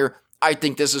saying here. I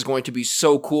think this is going to be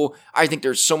so cool. I think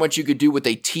there's so much you could do with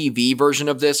a TV version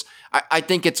of this. I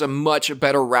think it's a much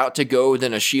better route to go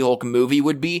than a She-Hulk movie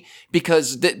would be,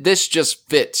 because this just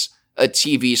fits a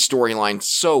TV storyline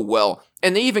so well.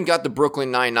 And they even got the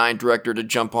Brooklyn Nine-Nine director to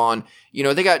jump on. You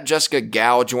know, they got Jessica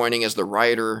Gao joining as the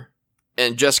writer.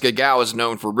 And Jessica Gao is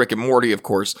known for Rick and Morty, of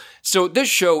course. So this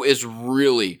show is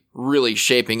really, really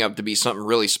shaping up to be something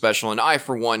really special. And I,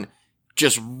 for one,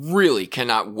 just really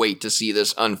cannot wait to see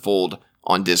this unfold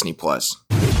on Disney+.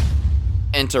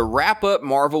 And to wrap up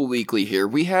Marvel Weekly here,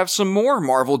 we have some more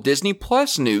Marvel Disney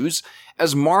Plus news,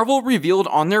 as Marvel revealed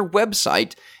on their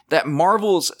website that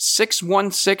Marvel's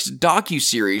 616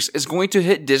 docuseries is going to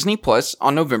hit Disney Plus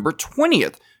on November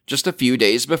 20th, just a few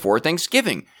days before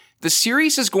Thanksgiving. The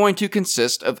series is going to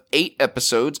consist of 8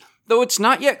 episodes, though it's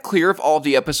not yet clear if all of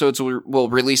the episodes will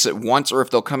release at once or if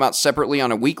they'll come out separately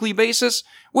on a weekly basis,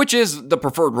 which is the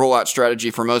preferred rollout strategy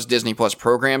for most Disney Plus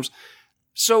programs.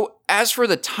 So, as for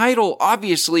the title,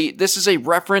 obviously, this is a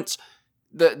reference.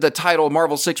 The title,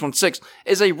 Marvel 616,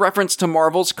 is a reference to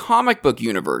Marvel's comic book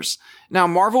universe. Now,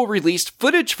 Marvel released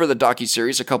footage for the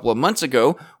docuseries a couple of months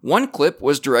ago. One clip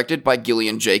was directed by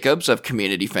Gillian Jacobs of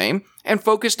Community fame and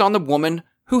focused on the women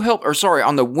who helped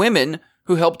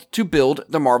to build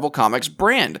the Marvel Comics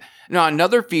brand. Now,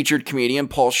 another featured comedian,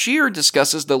 Paul Scheer,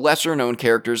 discusses the lesser-known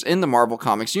characters in the Marvel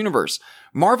Comics universe.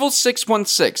 Marvel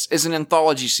 616 is an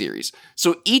anthology series,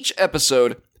 so each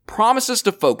episode promises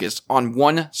to focus on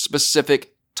one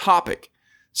specific topic.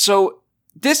 So,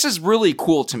 this is really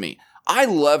cool to me. I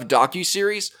love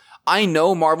docuseries. I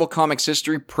know Marvel Comics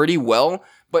history pretty well,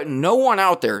 but no one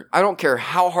out there, I don't care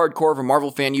how hardcore of a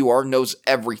Marvel fan you are, knows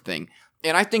everything.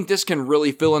 And I think this can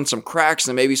really fill in some cracks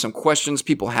and maybe some questions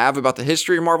people have about the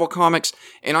history of Marvel Comics,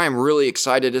 and I am really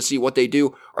excited to see what they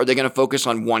do. Are they going to focus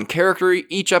on one character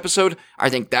each episode? I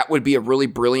think that would be a really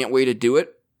brilliant way to do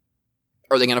it.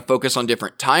 Are they going to focus on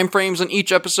different time frames in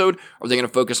each episode? Are they going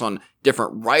to focus on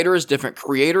different writers, different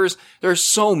creators? There's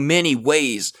so many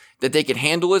ways that they could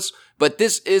handle this, but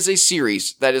this is a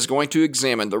series that is going to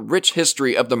examine the rich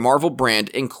history of the Marvel brand,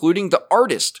 including the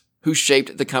artist who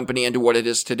shaped the company into what it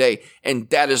is today, and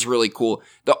that is really cool.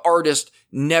 The artists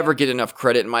never get enough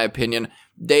credit, in my opinion.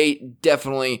 They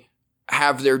definitely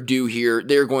have their due here.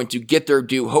 They're going to get their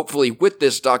due, hopefully, with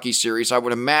this docuseries. I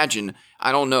would imagine.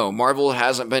 I don't know. Marvel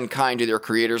hasn't been kind to their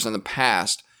creators in the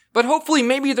past. But hopefully,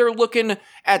 maybe they're looking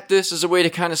at this as a way to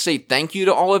kind of say thank you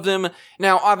to all of them.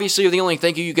 Now, obviously, the only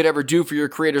thank you could ever do for your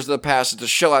creators of the past is to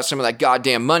shell out some of that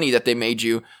goddamn money that they made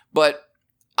you. But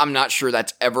I'm not sure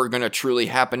that's ever going to truly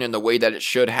happen in the way that it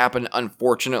should happen,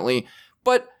 unfortunately.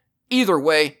 But either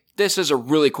way, this is a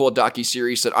really cool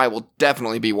docuseries that I will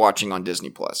definitely be watching on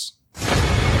Disney+.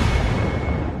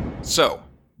 So,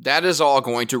 that is all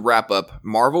going to wrap up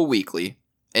Marvel Weekly,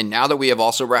 and now that we have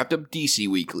also wrapped up DC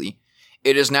Weekly,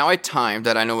 it is now a time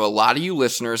that I know a lot of you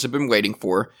listeners have been waiting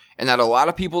for, and that a lot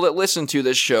of people that listen to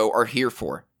this show are here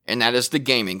for, and that is the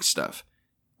gaming stuff.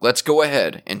 Let's go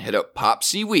ahead and hit up Pop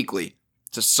C Weekly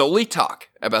to solely talk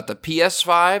about the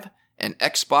PS5 and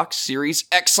Xbox Series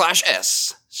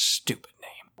X/S. Stupid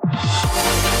name.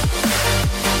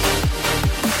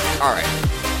 Alright,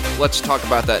 let's talk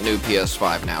about that new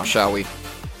PS5 now, shall we?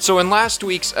 So in last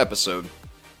week's episode,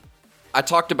 I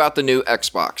talked about the new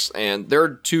Xbox, and there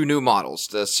are two new models,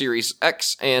 the Series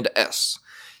X and S.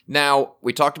 Now,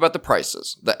 we talked about the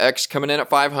prices, the X coming in at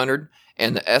 $500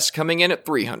 and the S coming in at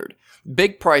 $300.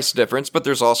 Big price difference, but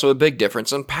there's also a big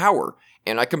difference in power.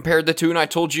 And I compared the two and I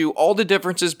told you all the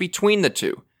differences between the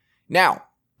two. Now,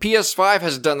 PS5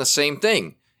 has done the same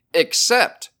thing,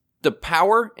 except the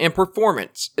power and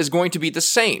performance is going to be the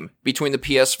same between the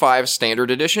PS5 Standard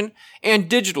Edition and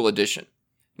Digital Edition.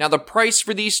 Now, the price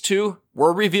for these two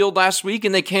were revealed last week,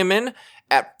 and they came in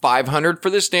at $500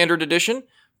 for the Standard Edition,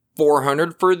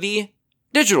 $400 for the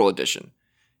Digital Edition.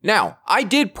 Now, I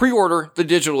did pre-order the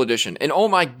Digital Edition, and oh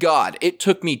my god, it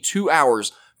took me 2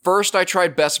 hours. First, I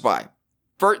tried Best Buy.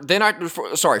 First,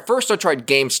 I tried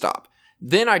GameStop.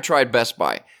 Then I tried Best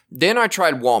Buy. Then I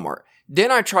tried Walmart. Then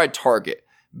I tried Target.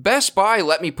 Best Buy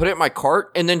let me put it in my cart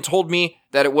and then told me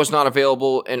that it was not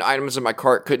available and items in my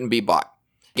cart couldn't be bought.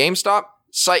 GameStop,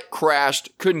 site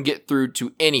crashed, couldn't get through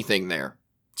to anything there.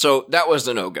 So that was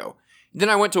the no-go. Then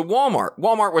I went to Walmart.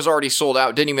 Walmart was already sold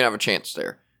out, didn't even have a chance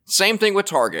there. Same thing with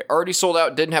Target. Already sold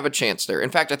out, didn't have a chance there. In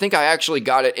fact, I think I actually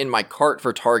got it in my cart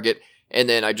for Target and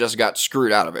then I just got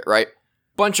screwed out of it, right?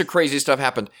 Bunch of crazy stuff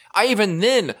happened. I even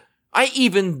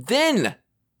then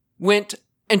went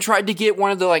and tried to get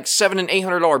one of the like $700 and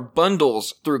 $800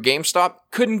 bundles through GameStop.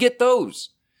 Couldn't get those.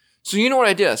 So you know what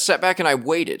I did? I sat back and I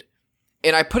waited.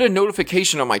 And I put a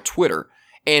notification on my Twitter.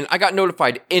 And I got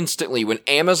notified instantly when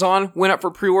Amazon went up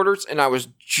for pre-orders. And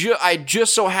I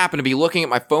just so happened to be looking at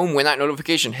my phone when that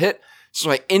notification hit. So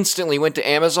I instantly went to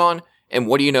Amazon. And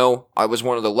what do you know? I was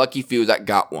one of the lucky few that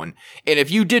got one. And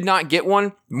if you did not get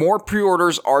one, more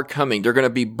pre-orders are coming. They're going to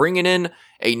be bringing in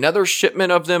another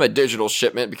shipment of them, a digital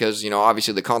shipment, because,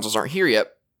 obviously the consoles aren't here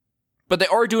yet. But they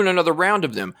are doing another round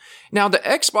of them. Now, the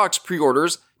Xbox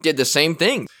pre-orders did the same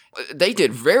thing. They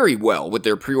did very well with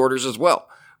their pre-orders as well.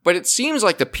 But it seems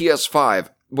like the PS5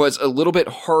 was a little bit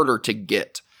harder to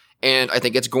get. And I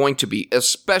think it's going to be,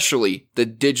 especially the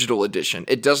digital edition.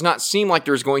 It does not seem like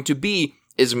there's going to be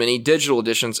as many digital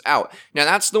editions out. Now,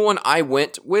 that's the one I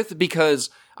went with because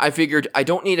I figured I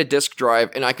don't need a disc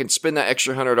drive and I can spend that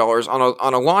extra $100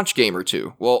 on a launch game or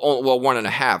two. Well,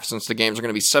 $1.50 since the games are going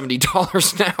to be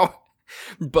 $70 now.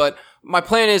 But my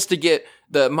plan is to get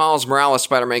the Miles Morales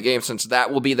Spider-Man game since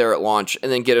that will be there at launch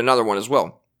and then get another one as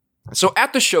well. So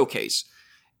at the showcase,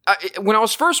 when I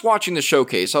was first watching the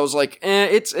showcase, I was like,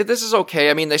 this is okay.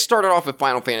 I mean, they started off with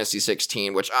Final Fantasy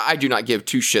 16, which I do not give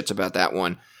two shits about that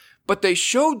one. But they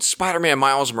showed Spider-Man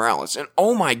Miles Morales, and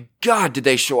oh my god, did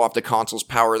they show off the console's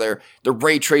power there, the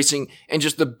ray tracing, and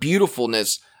just the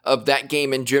beautifulness of that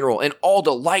game in general, and all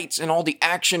the lights, and all the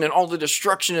action, and all the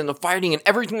destruction, and the fighting, and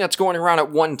everything that's going around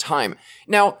at one time.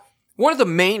 Now, one of the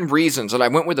main reasons that I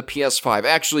went with the PS5,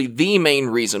 actually the main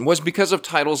reason, was because of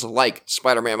titles like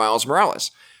Spider-Man Miles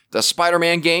Morales. The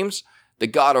Spider-Man games, the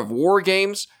God of War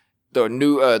games, the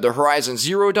new, the Horizon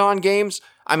Zero Dawn games.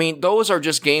 I mean, those are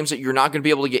just games that you're not going to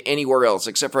be able to get anywhere else,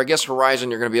 except for, I guess,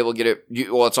 Horizon, you're going to be able to get it,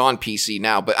 it's on PC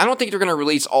now, but I don't think they're going to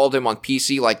release all of them on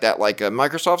PC like that, like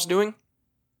Microsoft's doing.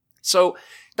 So,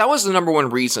 that was the number one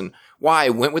reason why I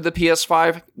went with the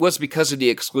PS5, was because of the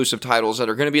exclusive titles that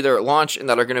are going to be there at launch, and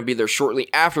that are going to be there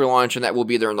shortly after launch, and that will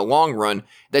be there in the long run,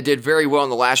 that did very well in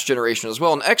the last generation as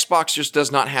well, and Xbox just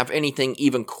does not have anything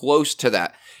even close to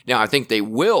that. Now, I think they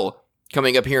will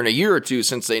coming up here in a year or two,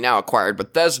 since they now acquired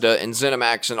Bethesda and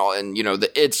ZeniMax and all, and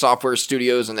the id Software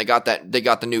Studios, and they got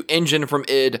the new engine from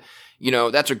id.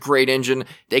 That's a great engine.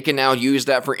 They can now use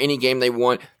that for any game they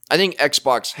want. I think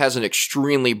Xbox has an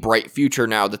extremely bright future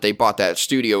now that they bought that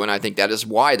studio, and I think that is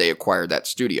why they acquired that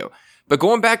studio. But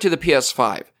going back to the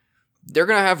PS5, they're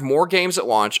going to have more games at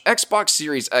launch. Xbox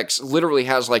Series X literally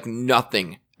has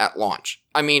nothing at launch.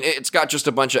 I mean, it's got just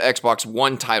a bunch of Xbox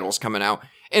One titles coming out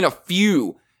and a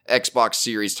few Xbox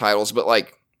Series titles, but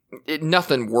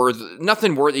nothing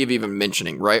worthy of even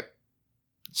mentioning, right?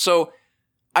 So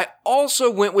I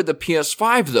also went with the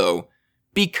PS5 though,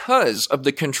 because of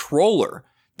the controller.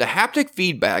 The haptic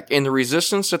feedback and the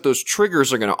resistance that those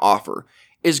triggers are going to offer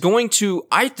is going to,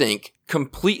 I think,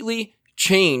 completely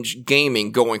change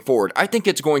gaming going forward. I think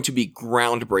it's going to be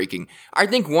groundbreaking. I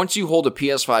think once you hold a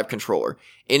PS5 controller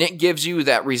and it gives you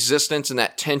that resistance and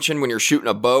that tension when you're shooting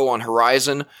a bow on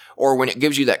Horizon, or when it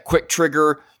gives you that quick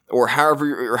trigger, or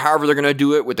however they're going to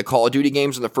do it with the Call of Duty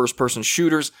games and the first-person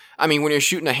shooters. I mean, when you're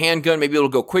shooting a handgun, maybe it'll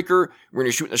go quicker. When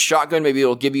you're shooting a shotgun, maybe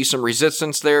it'll give you some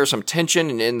resistance there, some tension,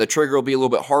 and then the trigger will be a little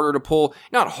bit harder to pull.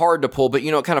 Not hard to pull, but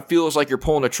it kind of feels like you're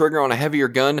pulling a trigger on a heavier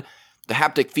gun. The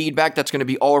haptic feedback that's going to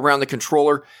be all around the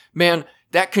controller. Man,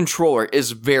 that controller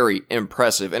is very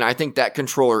impressive, and I think that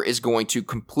controller is going to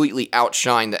completely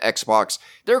outshine the Xbox.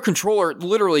 Their controller,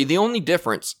 literally, the only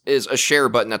difference is a share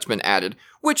button that's been added,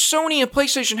 which Sony and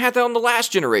PlayStation had that on the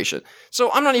last generation. So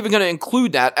I'm not even going to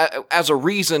include that as a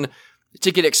reason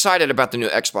to get excited about the new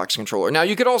Xbox controller. Now,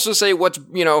 you could also say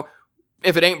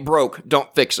if it ain't broke,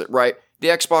 don't fix it, right? The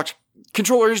Xbox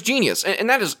controller is genius, and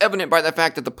that is evident by the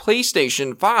fact that the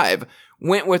PlayStation 5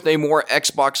 went with a more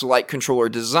Xbox-like controller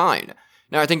design.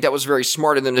 Now, I think that was very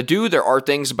smart of them to do. There are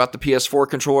things about the PS4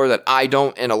 controller that I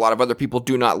don't and a lot of other people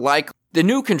do not like. The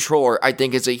new controller, I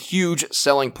think, is a huge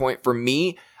selling point for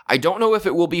me. I don't know if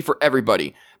it will be for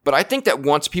everybody, but I think that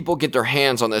once people get their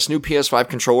hands on this new PS5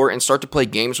 controller and start to play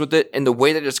games with it, and the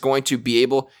way that it's going to be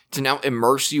able to now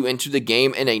immerse you into the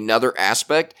game in another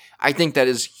aspect, I think that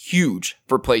is huge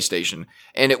for PlayStation.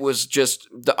 And it was just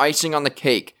the icing on the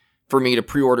cake for me to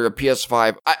pre-order a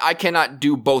PS5. I cannot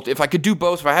do both. If I could do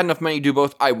both, if I had enough money to do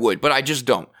both, I would, but I just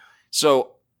don't.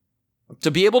 So, to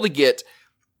be able to get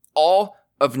all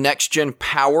of next-gen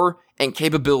power and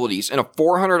capabilities in a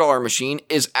 $400 machine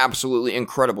is absolutely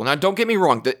incredible. Now, don't get me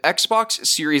wrong, the Xbox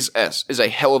Series S is a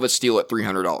hell of a steal at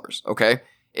 $300, okay?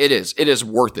 It is. It is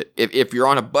worth it. If you're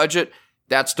on a budget,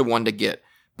 that's the one to get.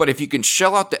 But if you can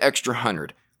shell out the extra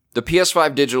 $100, the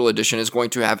PS5 Digital Edition is going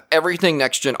to have everything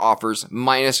next-gen offers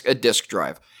minus a disc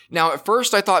drive. Now, at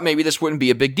first, I thought maybe this wouldn't be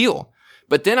a big deal.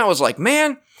 But then I was like,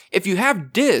 man, if you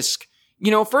have disc,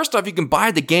 first off, you can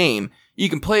buy the game, you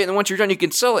can play it, and then once you're done, you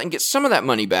can sell it and get some of that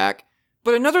money back.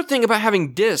 But another thing about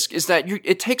having disc is that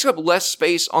it takes up less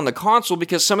space on the console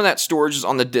because some of that storage is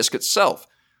on the disc itself.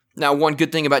 Now, one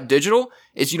good thing about digital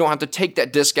is you don't have to take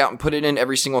that disc out and put it in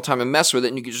every single time and mess with it,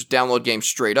 and you can just download games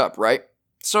straight up, right?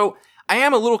 So, I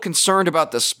am a little concerned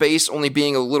about the space only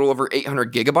being a little over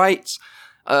 800 gigabytes.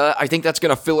 I think that's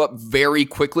going to fill up very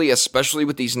quickly, especially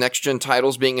with these next-gen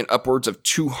titles being in upwards of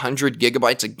 200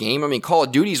 gigabytes a game. I mean, Call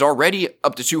of Duty's already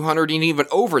up to 200 and even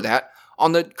over that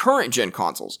on the current-gen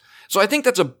consoles. So I think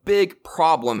that's a big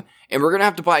problem, and we're going to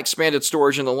have to buy expanded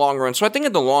storage in the long run. So I think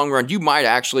in the long run, you might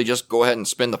actually just go ahead and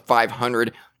spend the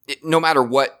 $500, no matter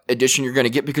what edition you're going to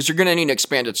get, because you're going to need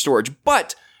expanded storage.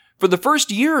 But for the first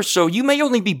year or so, you may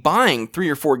only be buying 3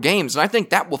 or 4 games, and I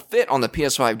think that will fit on the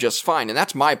PS5 just fine, and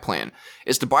that's my plan,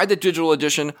 is to buy the digital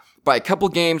edition, buy a couple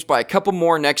games, buy a couple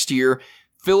more next year,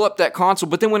 fill up that console,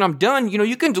 but then when I'm done,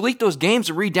 you can delete those games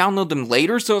and re-download them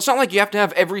later, so it's not like you have to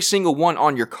have every single one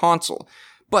on your console.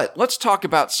 But let's talk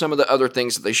about some of the other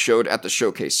things that they showed at the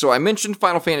showcase. So I mentioned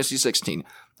Final Fantasy 16.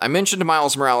 I mentioned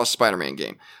Miles Morales' Spider-Man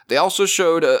game. They also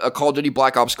showed a Call of Duty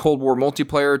Black Ops Cold War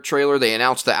multiplayer trailer. They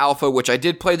announced the alpha, which I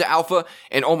did play the alpha,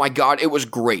 and oh my god, it was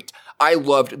great. I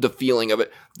loved the feeling of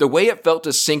it. The way it felt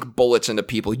to sink bullets into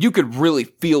people. You could really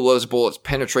feel those bullets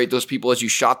penetrate those people as you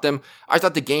shot them. I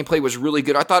thought the gameplay was really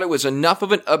good. I thought it was enough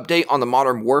of an update on the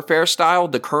Modern Warfare style,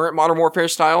 the current Modern Warfare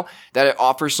style, that it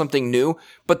offers something new.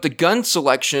 But the gun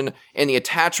selection and the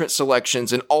attachment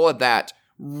selections and all of that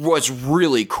was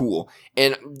really cool.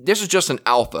 And this is just an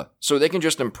alpha, so they can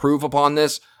just improve upon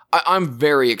this. I'm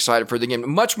very excited for the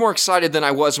game. Much more excited than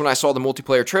I was when I saw the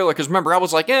multiplayer trailer, because remember, I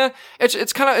was like,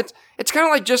 it's kind of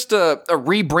like just a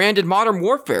rebranded Modern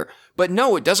Warfare. But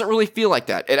no, it doesn't really feel like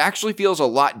that. It actually feels a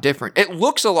lot different. It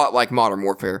looks a lot like Modern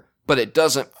Warfare, but it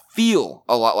doesn't feel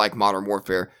a lot like Modern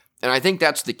Warfare. And I think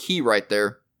that's the key right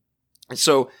there.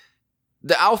 So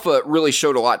the alpha really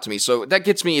showed a lot to me, so that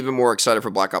gets me even more excited for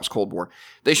Black Ops Cold War.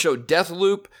 They showed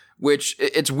Deathloop, which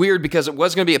it's weird because it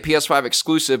was going to be a PS5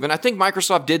 exclusive. And I think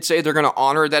Microsoft did say they're going to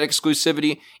honor that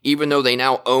exclusivity, even though they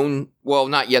now own, well,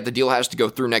 not yet. The deal has to go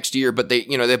through next year, but they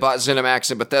bought ZeniMax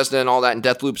and Bethesda and all that, and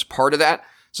Deathloop's part of that.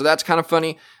 So that's kind of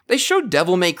funny. They showed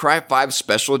Devil May Cry 5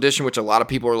 Special Edition, which a lot of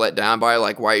people are let down by.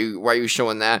 Like, why are you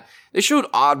showing that? They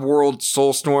showed Oddworld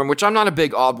Soulstorm, which I'm not a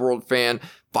big Oddworld fan.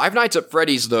 Five Nights at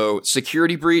Freddy's, though,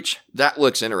 Security Breach, that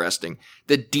looks interesting.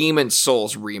 The Demon's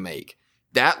Souls remake,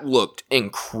 that looked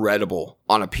incredible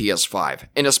on a PS5.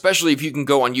 And especially if you can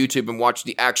go on YouTube and watch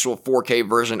the actual 4K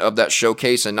version of that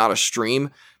showcase and not a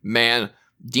stream, man,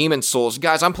 Demon's Souls.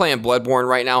 Guys, I'm playing Bloodborne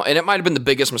right now, and it might have been the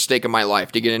biggest mistake of my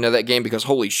life to get into that game because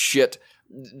holy shit,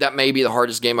 that may be the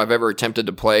hardest game I've ever attempted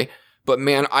to play. But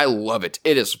man, I love it.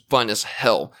 It is fun as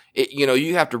hell.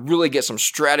 You have to really get some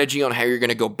strategy on how you're going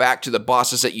to go back to the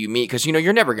bosses that you meet because,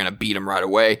 you're never going to beat them right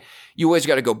away. You always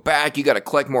got to go back. You got to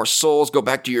collect more souls, go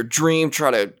back to your dream,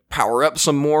 try to power up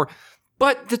some more.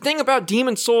 But the thing about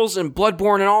Demon's Souls and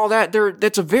Bloodborne and all that,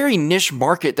 that's a very niche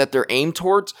market that they're aimed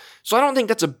towards. So I don't think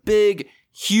that's a big,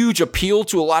 huge appeal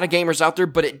to a lot of gamers out there,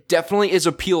 but it definitely is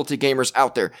appeal to gamers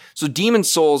out there. So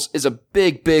Demon's Souls is a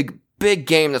big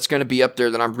game that's going to be up there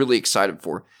that I'm really excited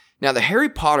for. Now, the Harry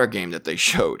Potter game that they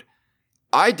showed,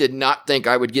 I did not think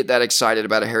I would get that excited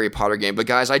about a Harry Potter game, but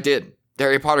guys, I did. The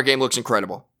Harry Potter game looks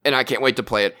incredible, and I can't wait to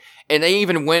play it. And they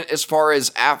even went as far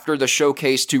as after the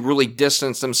showcase to really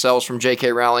distance themselves from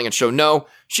J.K. Rowling and show, no,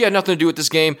 she had nothing to do with this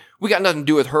game. We got nothing to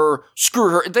do with her. Screw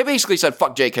her. They basically said,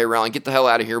 fuck J.K. Rowling. Get the hell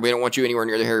out of here. We don't want you anywhere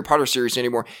near the Harry Potter series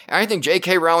anymore. And I think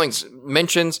J.K. Rowling's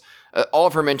mentions, all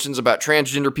of her mentions about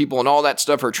transgender people and all that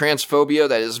stuff, her transphobia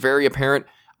that is very apparent,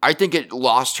 I think it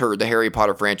lost her the Harry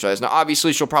Potter franchise. Now,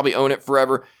 obviously, she'll probably own it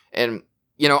forever. And,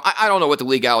 I don't know what the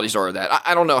legalities are of that.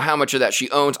 I don't know how much of that she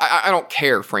owns. I don't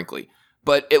care, frankly.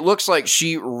 But it looks like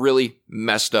she really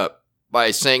messed up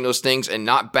by saying those things and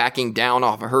not backing down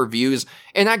off of her views.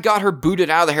 And that got her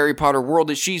booted out of the Harry Potter world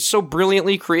that she's so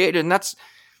brilliantly created. And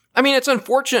it's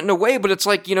unfortunate in a way, but it's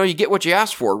like, you get what you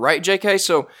asked for, right, JK?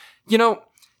 So,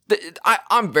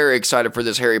 I'm very excited for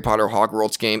this Harry Potter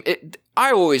Hogwarts game.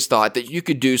 I always thought that you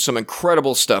could do some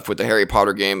incredible stuff with the Harry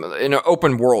Potter game, in an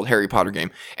open world Harry Potter game.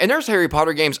 And there's Harry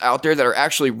Potter games out there that are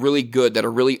actually really good, that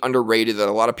are really underrated, that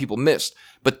a lot of people missed.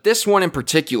 But this one in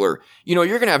particular, you're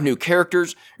going to have new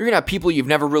characters. You're going to have people you've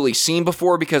never really seen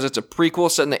before because it's a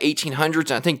prequel set in the 1800s.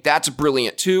 And I think that's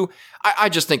brilliant too. I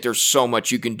just think there's so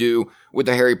much you can do with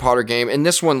the Harry Potter game. And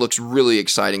this one looks really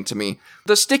exciting to me.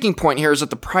 The sticking point here is that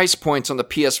the price points on the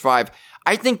PS5,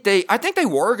 I think they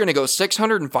were going to go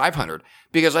 $600 and $500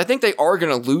 because I think they are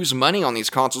going to lose money on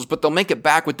these consoles, but they'll make it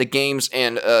back with the games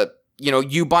and,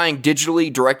 you buying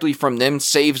digitally directly from them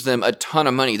saves them a ton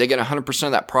of money. They get 100%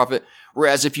 of that profit.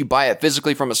 Whereas if you buy it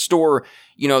physically from a store,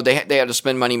 they had to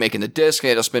spend money making the disc, they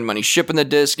had to spend money shipping the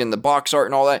disc and the box art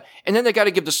and all that, and then they got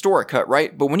to give the store a cut,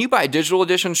 right? But when you buy a digital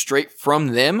edition straight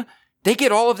from them, they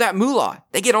get all of that moolah.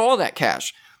 They get all of that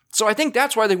cash. So I think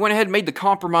that's why they went ahead and made the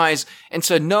compromise and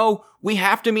said, no, we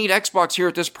have to meet Xbox here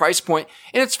at this price point.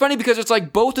 And it's funny because it's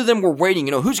like both of them were waiting,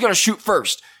 who's going to shoot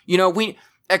first?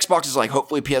 Xbox is like,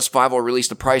 hopefully PS5 will release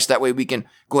the price. That way we can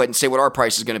go ahead and say what our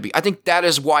price is going to be. I think that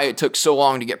is why it took so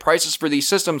long to get prices for these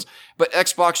systems. But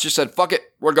Xbox just said, fuck it,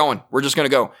 we're going. We're just going to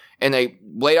go. And they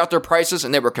laid out their prices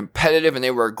and they were competitive and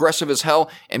they were aggressive as hell.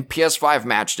 And PS5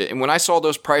 matched it. And when I saw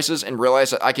those prices and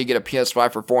realized that I could get a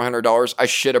PS5 for $400, I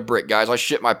shit a brick, guys. I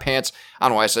shit my pants. I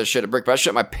don't know why I said shit a brick, but I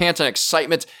shit my pants in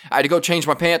excitement. I had to go change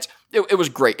my pants. It was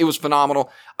great. It was phenomenal.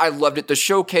 I loved it. The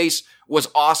showcase was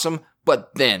awesome.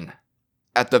 But then,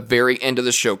 at the very end of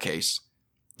the showcase,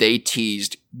 they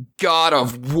teased God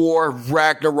of War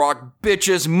Ragnarok,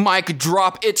 bitches, mic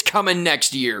drop, it's coming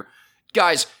next year.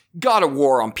 Guys, God of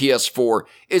War on PS4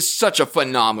 is such a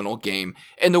phenomenal game.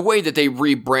 And the way that they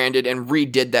rebranded and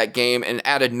redid that game and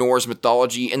added Norse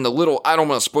mythology and I don't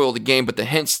want to spoil the game, but the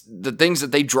hints, the things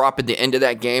that they drop at the end of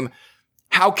that game,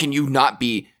 how can you not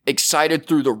be excited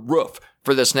through the roof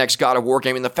for this next God of War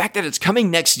game? And the fact that it's coming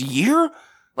next year?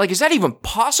 Like, is that even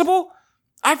possible?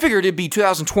 I figured it'd be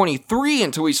 2023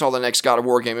 until we saw the next God of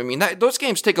War game. I mean, those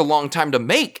games take a long time to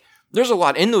make. There's a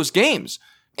lot in those games.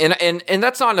 And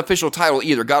that's not an official title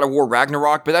either, God of War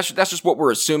Ragnarok, but that's just what we're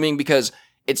assuming because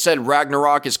it said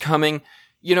Ragnarok is coming.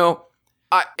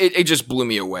 It just blew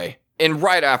me away. And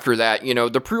right after that,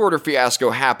 the pre-order fiasco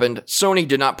happened. Sony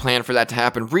did not plan for that to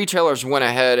happen. Retailers went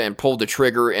ahead and pulled the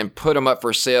trigger and put them up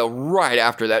for sale right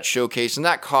after that showcase, and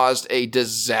that caused a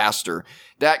disaster.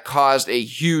 That caused a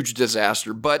huge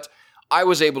disaster, but I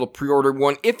was able to pre-order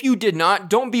one. If you did not,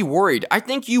 don't be worried. I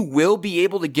think you will be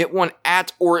able to get one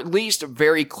at or at least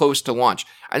very close to launch.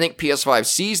 I think PS5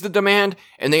 sees the demand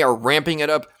and they are ramping it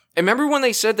up. And remember when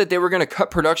they said that they were going to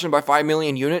cut production by 5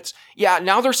 million units? Yeah,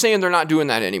 now they're saying they're not doing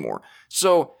that anymore.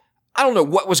 So, I don't know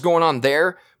what was going on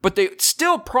there, but they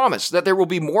still promised that there will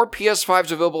be more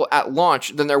PS5s available at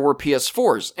launch than there were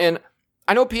PS4s. And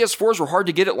I know PS4s were hard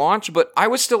to get at launch, but I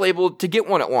was still able to get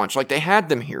one at launch, like they had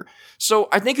them here. So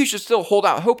I think you should still hold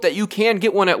out hope that you can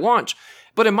get one at launch.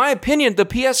 But in my opinion, the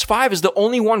PS5 is the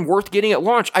only one worth getting at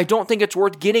launch. I don't think it's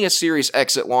worth getting a Series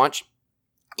X at launch.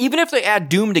 Even if they add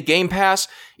Doom to Game Pass,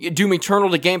 Doom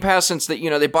Eternal to Game Pass, since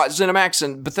they bought ZeniMax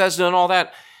and Bethesda and all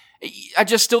that, I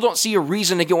just still don't see a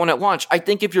reason to get one at launch. I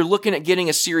think if you're looking at getting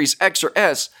a Series X or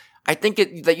S, I think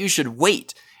that you should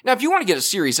wait. Now, if you want to get a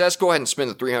Series S, go ahead and spend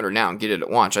the $300 now and get it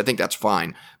at launch. I think that's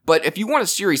fine. But if you want a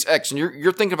Series X and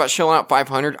you're thinking about shelling out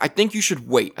 $500, I think you should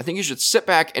wait. I think you should sit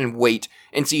back and wait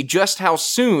and see just how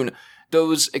soon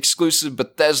those exclusive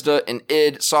Bethesda and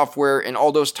id software and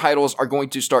all those titles are going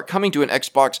to start coming to an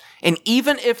Xbox. And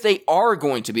even if they are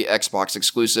going to be Xbox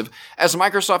exclusive, as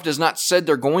Microsoft has not said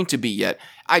they're going to be yet,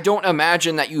 I don't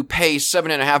imagine that you pay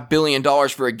 $7.5 billion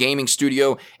for a gaming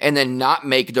studio and then not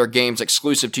make their games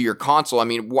exclusive to your console. I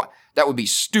mean, that would be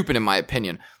stupid in my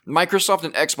opinion. Microsoft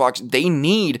and Xbox, they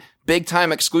need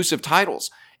big-time exclusive titles.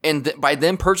 And by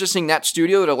them purchasing that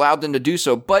studio, it allowed them to do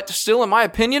so. But still, in my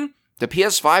opinion, the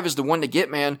PS5 is the one to get,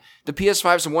 man. The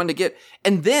PS5 is the one to get.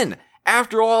 And then,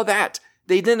 after all that,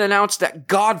 they then announced that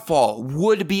Godfall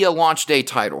would be a launch day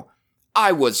title.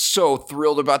 I was so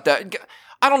thrilled about that.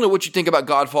 I don't know what you think about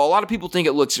Godfall. A lot of people think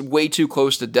it looks way too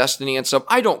close to Destiny and stuff.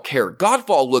 I don't care.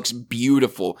 Godfall looks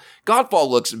beautiful. Godfall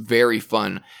looks very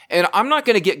fun. And I'm not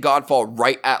going to get Godfall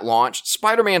right at launch.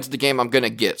 Spider-Man's the game I'm going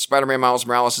to get. Spider-Man Miles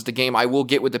Morales is the game I will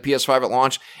get with the PS5 at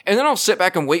launch. And then I'll sit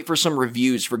back and wait for some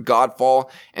reviews for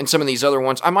Godfall and some of these other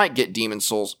ones. I might get Demon's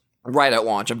Souls right at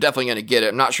launch. I'm definitely going to get it.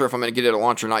 I'm not sure if I'm going to get it at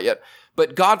launch or not yet.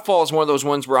 But Godfall is one of those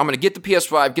ones where I'm going to get the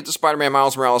PS5, get the Spider-Man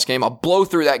Miles Morales game. I'll blow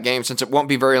through that game since it won't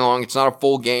be very long. It's not a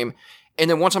full game. And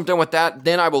then once I'm done with that,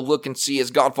 then I will look and see,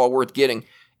 is Godfall worth getting?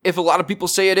 If a lot of people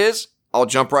say it is, I'll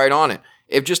jump right on it.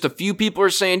 If just a few people are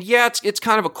saying, yeah, it's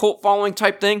kind of a cult following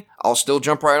type thing, I'll still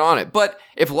jump right on it. But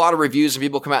if a lot of reviews and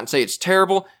people come out and say it's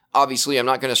terrible, obviously I'm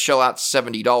not going to shell out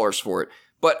 $70 for it.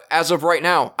 But as of right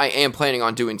now, I am planning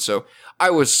on doing so. I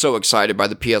was so excited by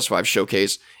the PS5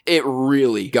 showcase. It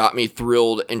really got me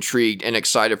thrilled, intrigued, and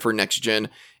excited for next gen.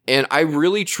 And I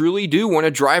really, truly do want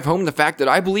to drive home the fact that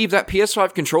I believe that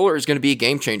PS5 controller is going to be a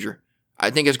game changer. I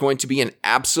think it's going to be an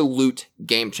absolute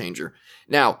game changer.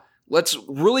 Now, let's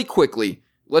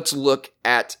look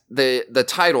at the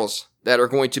titles that are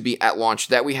going to be at launch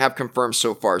that we have confirmed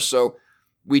so far. So,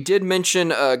 we did mention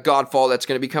Godfall that's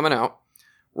going to be coming out.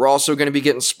 We're also going to be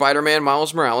getting Spider-Man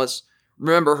Miles Morales.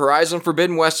 Remember, Horizon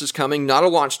Forbidden West is coming. Not a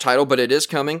launch title, but it is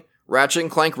coming.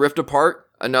 Ratchet & Clank Rift Apart,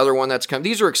 another one that's coming.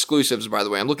 These are exclusives, by the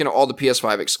way. I'm looking at all the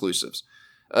PS5 exclusives.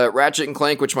 Ratchet &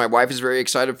 Clank, which my wife is very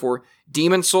excited for.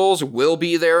 Demon's Souls will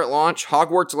be there at launch.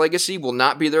 Hogwarts Legacy will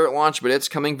not be there at launch, but it's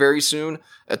coming very soon.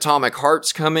 Atomic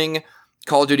Heart's coming.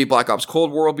 Call of Duty Black Ops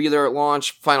Cold War will be there at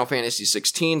launch. Final Fantasy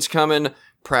 16's coming.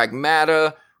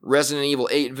 Pragmata. Resident Evil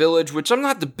 8 Village, which I'm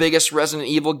not the biggest Resident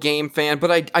Evil game fan,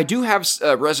 but I do have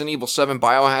Resident Evil 7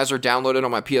 Biohazard downloaded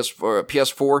on my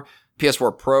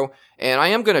PS4 Pro, and I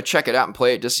am going to check it out and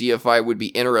play it to see if I would be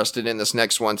interested in this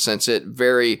next one, since it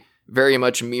very, very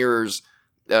much mirrors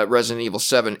Resident Evil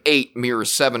 7. 8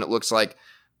 mirrors 7, it looks like.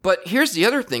 But here's the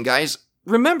other thing, guys.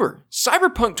 Remember,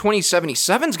 Cyberpunk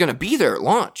 2077 is going to be there at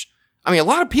launch. I mean, a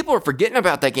lot of people are forgetting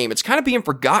about that game. It's kind of being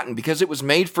forgotten because it was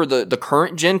made for the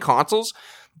current gen consoles.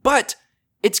 But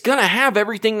it's going to have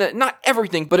everything not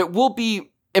everything, but it will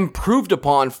be improved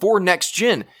upon for next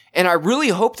gen. And I really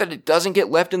hope that it doesn't get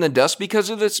left in the dust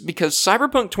because of this, because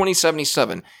Cyberpunk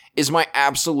 2077 is my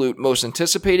absolute most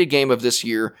anticipated game of this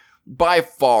year by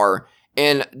far.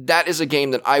 And that is a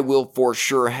game that I will for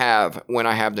sure have when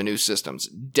I have the new systems.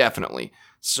 Definitely.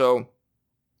 So,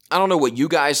 I don't know what you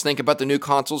guys think about the new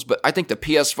consoles, but I think the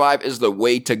PS5 is the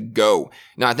way to go.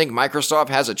 Now, I think Microsoft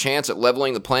has a chance at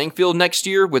leveling the playing field next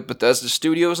year with Bethesda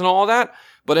Studios and all that,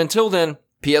 but until then,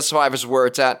 PS5 is where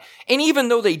it's at. And even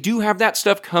though they do have that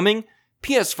stuff coming,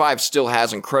 PS5 still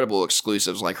has incredible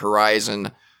exclusives like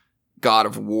Horizon, God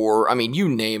of War. I mean, you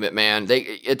name it, man.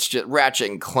 It's just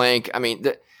Ratchet and Clank. I mean,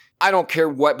 I don't care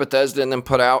what Bethesda and them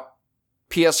put out.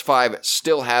 PS5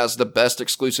 still has the best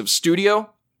exclusive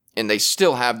studio, and they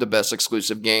still have the best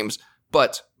exclusive games,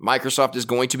 but Microsoft is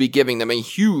going to be giving them a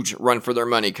huge run for their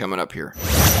money coming up here.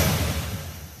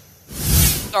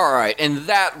 Alright, and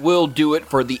that will do it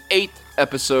for the 8th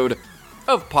episode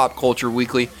of Pop Culture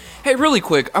Weekly. Hey, really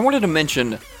quick, I wanted to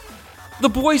mention The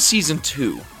Boys Season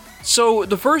 2. So,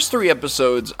 the first 3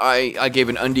 episodes, I gave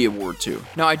an Undie Award to.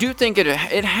 Now, I do think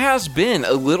it has been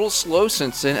a little slow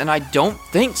since then, and I don't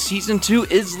think Season 2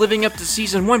 is living up to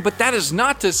Season 1, but that is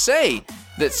not to say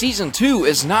that Season 2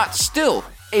 is not still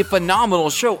a phenomenal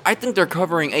show. I think they're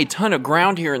covering a ton of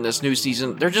ground here in this new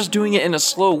season. They're just doing it in a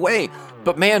slow way.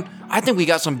 But man, I think we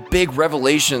got some big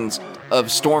revelations of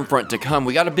Stormfront to come.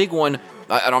 We got a big one.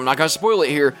 I'm not going to spoil it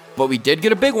here, but we did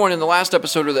get a big one in the last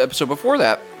episode or the episode before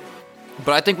that.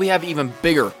 But I think we have even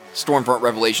bigger Stormfront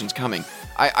revelations coming.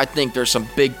 I think there's some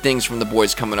big things from The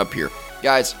Boys coming up here.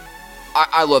 Guys,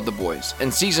 I love The Boys,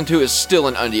 and Season 2 is still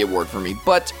an Undie Award for me,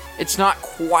 but it's not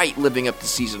quite living up to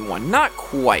Season 1. Not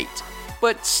quite,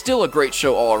 but still a great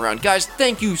show all around. Guys,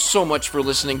 thank you so much for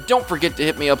listening. Don't forget to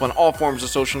hit me up on all forms of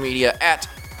social media at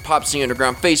PopC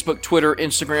Underground, Facebook, Twitter,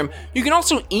 Instagram. You can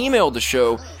also email the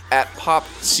show at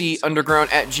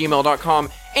popcunderground@gmail.com.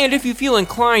 And if you feel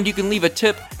inclined, you can leave a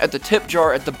tip at the tip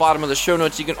jar at the bottom of the show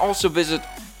notes. You can also visit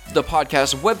the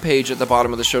podcast webpage at the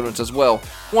bottom of the show notes as well.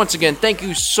 Once again, thank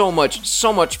you so much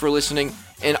for listening.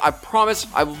 And I promise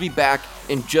I will be back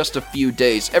in just a few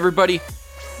days. Everybody,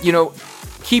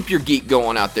 keep your geek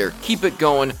going out there. Keep it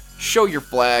going. Show your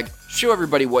flag. Show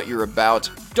everybody what you're about.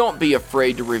 Don't be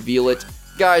afraid to reveal it.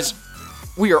 Guys,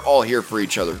 we are all here for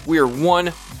each other. We are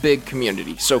one big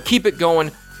community. So keep it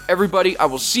going. Everybody, I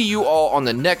will see you all on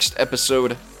the next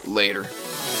episode. Later.